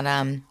member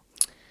that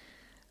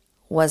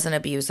was an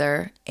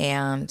abuser,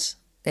 and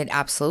it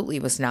absolutely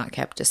was not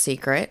kept a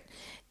secret.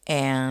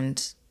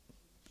 And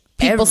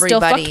people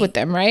still fucked with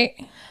them,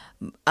 right?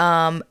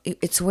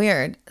 It's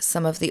weird.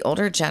 Some of the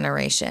older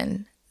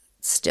generation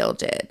still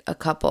did, a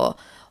couple,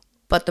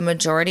 but the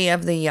majority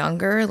of the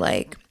younger,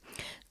 like,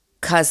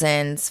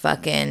 cousins,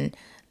 fucking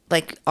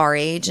like our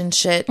age and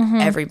shit.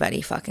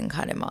 Everybody fucking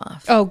cut him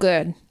off. Oh,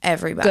 good.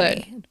 Everybody.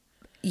 Good.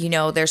 You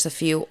know, there's a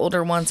few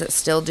older ones that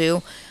still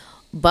do,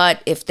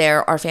 but if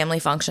there are family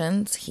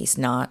functions, he's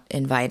not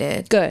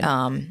invited. Good.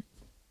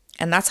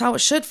 And that's how it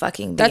should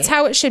fucking be. That's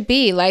how it should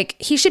be. Like,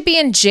 he should be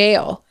in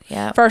jail.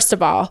 Yeah. First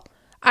of all,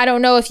 I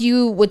don't know if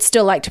you would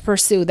still like to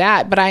pursue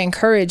that, but I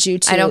encourage you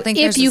to. I don't think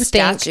if there's you a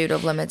statute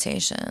of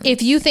limitation.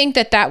 If you think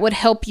that that would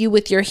help you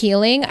with your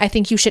healing, I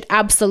think you should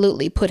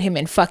absolutely put him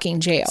in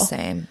fucking jail.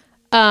 Same.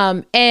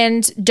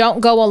 And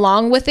don't go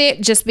along with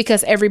it just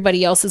because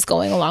everybody else is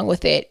going along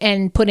with it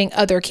and putting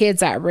other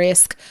kids at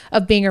risk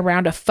of being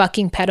around a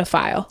fucking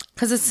pedophile.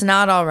 Because it's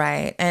not all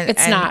right.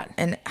 It's not.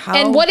 And how?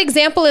 And what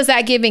example is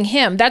that giving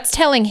him? That's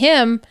telling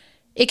him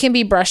it can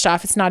be brushed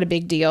off. It's not a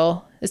big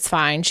deal. It's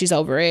fine. She's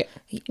over it.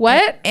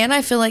 What? And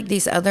I feel like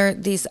these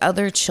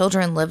other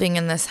children living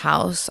in this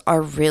house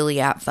are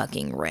really at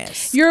fucking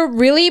risk. You're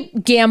really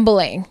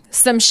gambling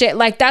some shit.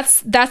 Like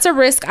that's a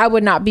risk I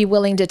would not be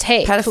willing to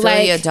take.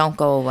 Pedophilia like, don't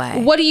go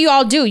away. What do you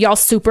all do? Y'all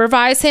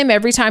supervise him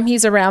every time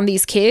he's around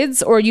these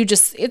kids, or you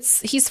just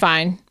he's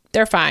fine.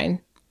 They're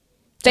fine.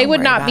 They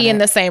would not be in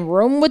the same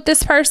room with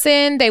this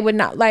person. They would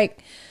not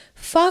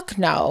fuck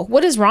no.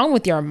 What is wrong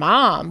with your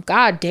mom?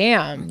 God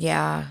damn.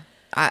 Yeah.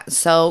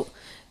 So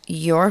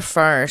your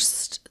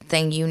first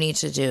thing you need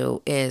to do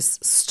is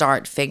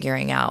start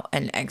figuring out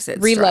an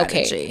exit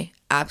Relocate. strategy.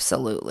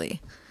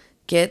 Absolutely.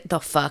 Get the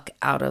fuck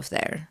out of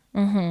there.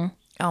 Mm-hmm.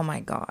 Oh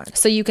my God.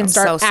 So you can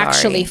start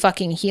actually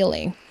fucking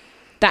healing.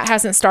 That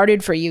hasn't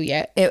started for you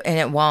yet. And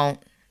it won't.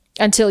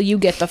 Until you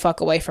get the fuck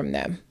away from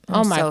them.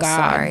 Oh my God.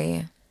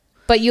 Sorry.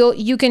 But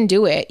you can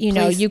do it. You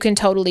know, Please. you can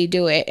totally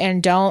do it.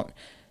 And don't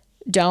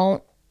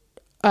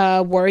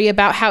worry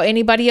about how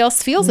anybody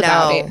else feels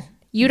about it.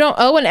 You don't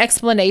owe an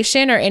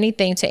explanation or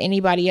anything to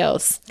anybody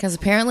else. Because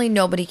apparently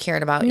nobody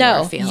cared about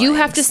your feelings. You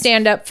have to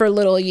stand up for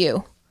little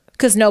you.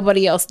 Because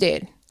nobody else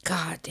did.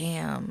 God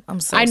damn.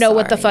 I'm so I know sorry.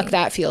 what the fuck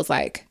that feels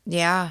like.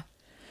 Yeah.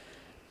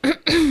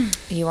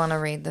 You want to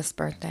read this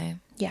birthday?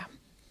 Yeah.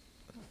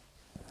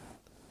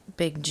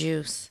 Big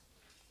Juice.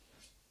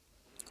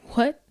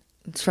 What?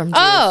 It's from Juice.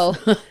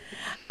 Oh,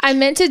 I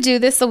meant to do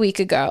this a week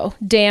ago.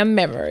 Damn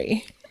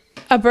memory.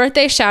 A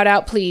birthday shout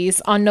out, please.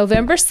 On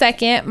November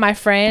 2nd, my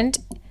friend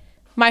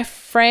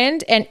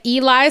and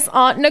Eli's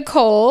aunt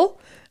Nicole,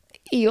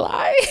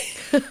 Eli,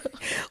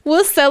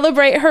 will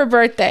celebrate her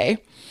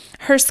birthday.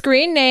 Her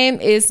screen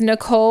name is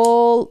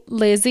Nicole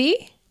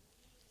Lizzie.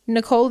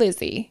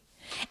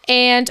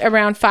 And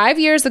around 5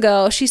 years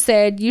ago, she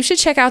said, you should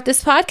check out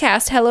this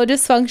podcast, Hello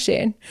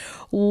Dysfunction.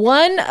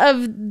 One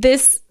of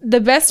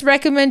the best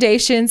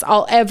recommendations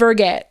I'll ever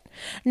get.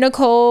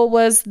 Nicole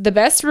was the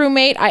best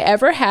roommate I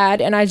ever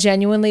had, and I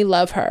genuinely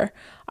love her.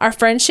 Our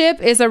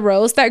friendship is a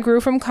rose that grew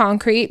from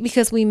concrete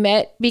because we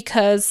met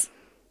because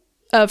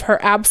of her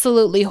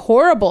absolutely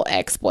horrible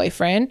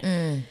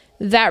ex-boyfriend.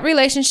 That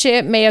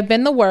relationship may have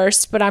been the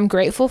worst, but I'm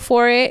grateful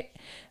for it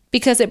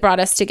because it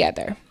brought us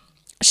together.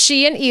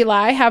 She and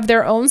Eli have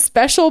their own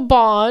special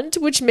bond,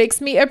 which makes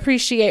me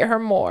appreciate her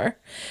more.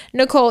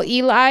 Nicole,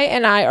 Eli,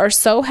 and I are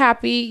so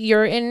happy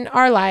you're in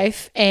our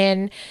life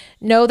and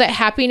know that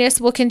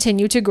happiness will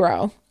continue to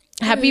grow.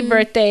 Happy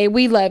birthday.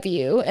 We love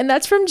you. And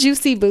that's from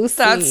Juicy Boosie.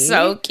 That's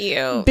so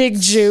cute. Big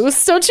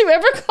Juice. Don't you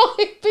ever call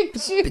it Big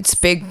Juice? It's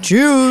Big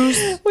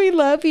Juice. We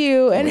love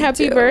you and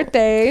happy do.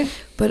 birthday.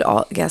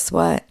 But guess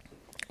what?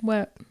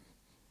 What?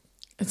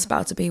 It's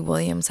about to be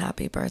William's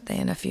happy birthday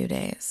in a few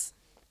days.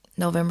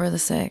 November the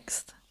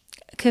 6th.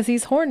 Because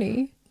he's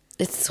horny.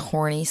 It's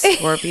horny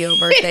Scorpio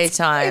birthday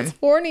time. It's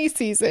horny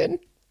season.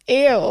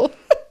 Ew.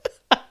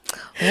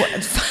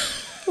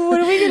 What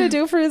are we going to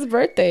do for his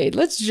birthday?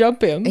 Let's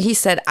jump him. He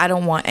said, I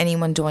don't want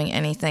anyone doing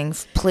anything.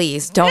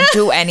 Please don't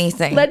do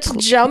anything. Let's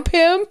jump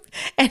him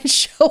and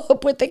show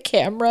up with a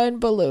camera and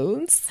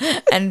balloons.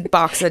 And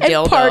box of And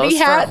dildos party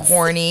hats. for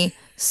horny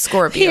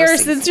Scorpio Here,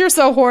 season. since you're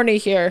so horny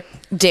here.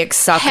 Dick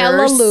suckers.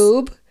 Hella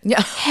lube.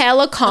 Yeah.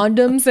 Hella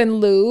condoms and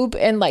lube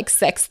and like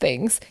sex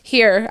things.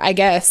 Here, I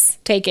guess.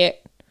 Take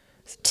it.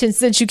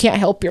 Since you can't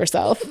help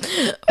yourself.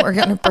 We're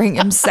going to bring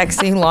him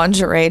sexy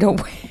lingerie to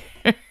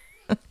wear.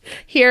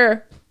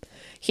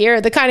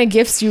 Here, the kind of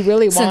gifts you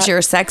really want. Since you're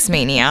a sex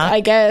mania. I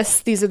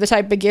guess these are the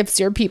type of gifts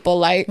your people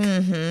like.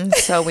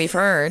 So we've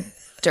heard.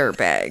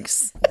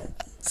 Dirtbags.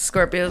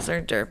 Scorpios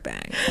are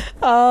dirtbags.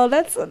 Oh,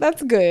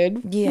 that's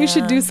good. Yeah. We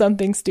should do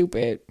something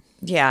stupid.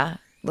 Yeah.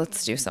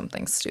 Let's do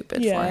something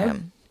stupid for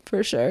him.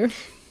 For sure.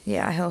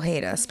 Yeah, he'll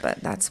hate us,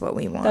 but that's what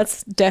we want.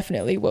 That's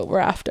definitely what we're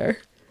after.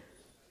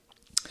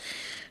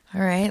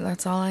 All right,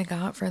 that's all I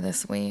got for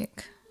this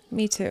week.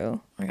 Me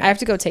too. Okay. I have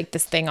to go take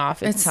this thing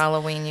off. It's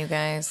Halloween, you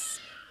guys.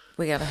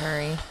 We gotta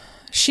hurry.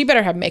 She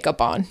better have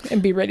makeup on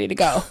and be ready to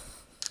go.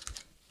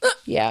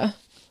 Yeah.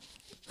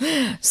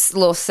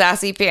 Little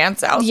sassy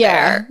pants out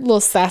Yeah. there.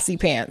 Little sassy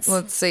pants.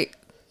 Let's see.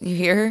 You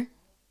hear her?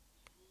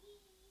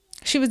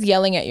 She was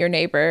yelling at your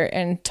neighbor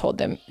and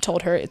told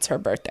her it's her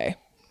birthday.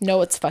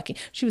 No, it's fucking.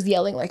 She was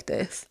yelling like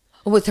this.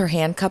 With her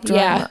hand cupped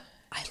around.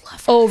 I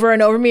love her. over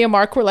and over. Me and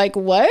Mark were like,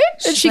 what?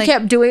 And She's she like-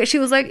 kept doing it. She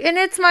was like, and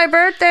it's my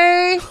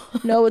birthday. And she like- kept doing it. She was like, and it's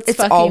my birthday. No, it's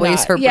fucking always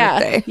not. her Yeah,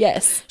 birthday.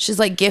 yes. She's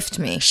like, gift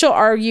me. She'll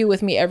argue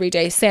with me every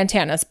day.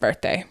 Santana's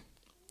birthday.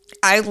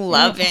 I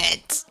love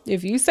it.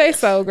 If you say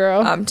so,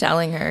 girl. I'm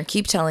telling her.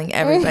 Keep telling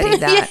everybody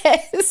that.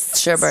 Yes.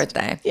 It's your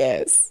birthday.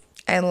 Yes.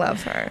 I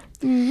love her.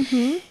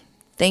 Mm-hmm.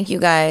 Thank you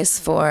guys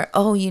for...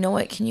 Oh, you know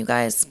what? Can you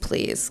guys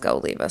please go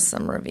leave us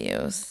some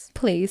reviews?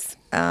 Please.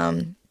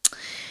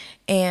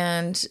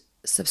 And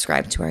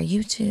subscribe to our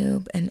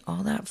YouTube and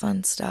all that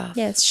fun stuff.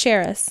 Yes,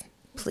 share us.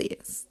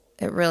 Please.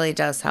 It really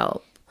does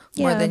help.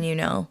 More Yeah. than you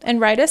know. And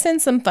write us in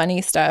some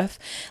funny stuff.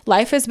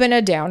 Life has been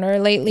a downer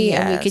lately,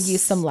 and we could Yes.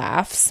 use some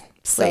laughs.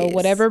 So Please.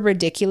 whatever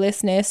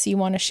ridiculousness you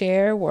want to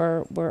share,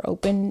 we're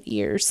open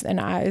ears and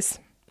eyes.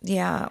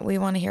 Yeah, we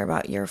want to hear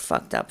about your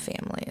fucked up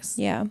families.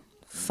 Yeah.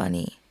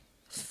 Funny,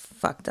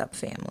 fucked up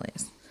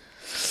families.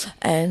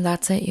 And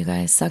that's it, you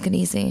guys. Suck it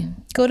easy.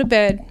 Go to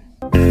bed.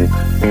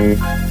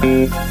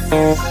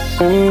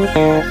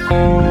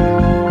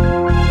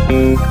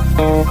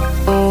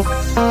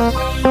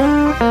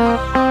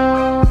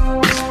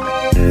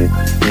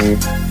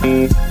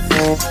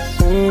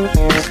 Mm-hmm.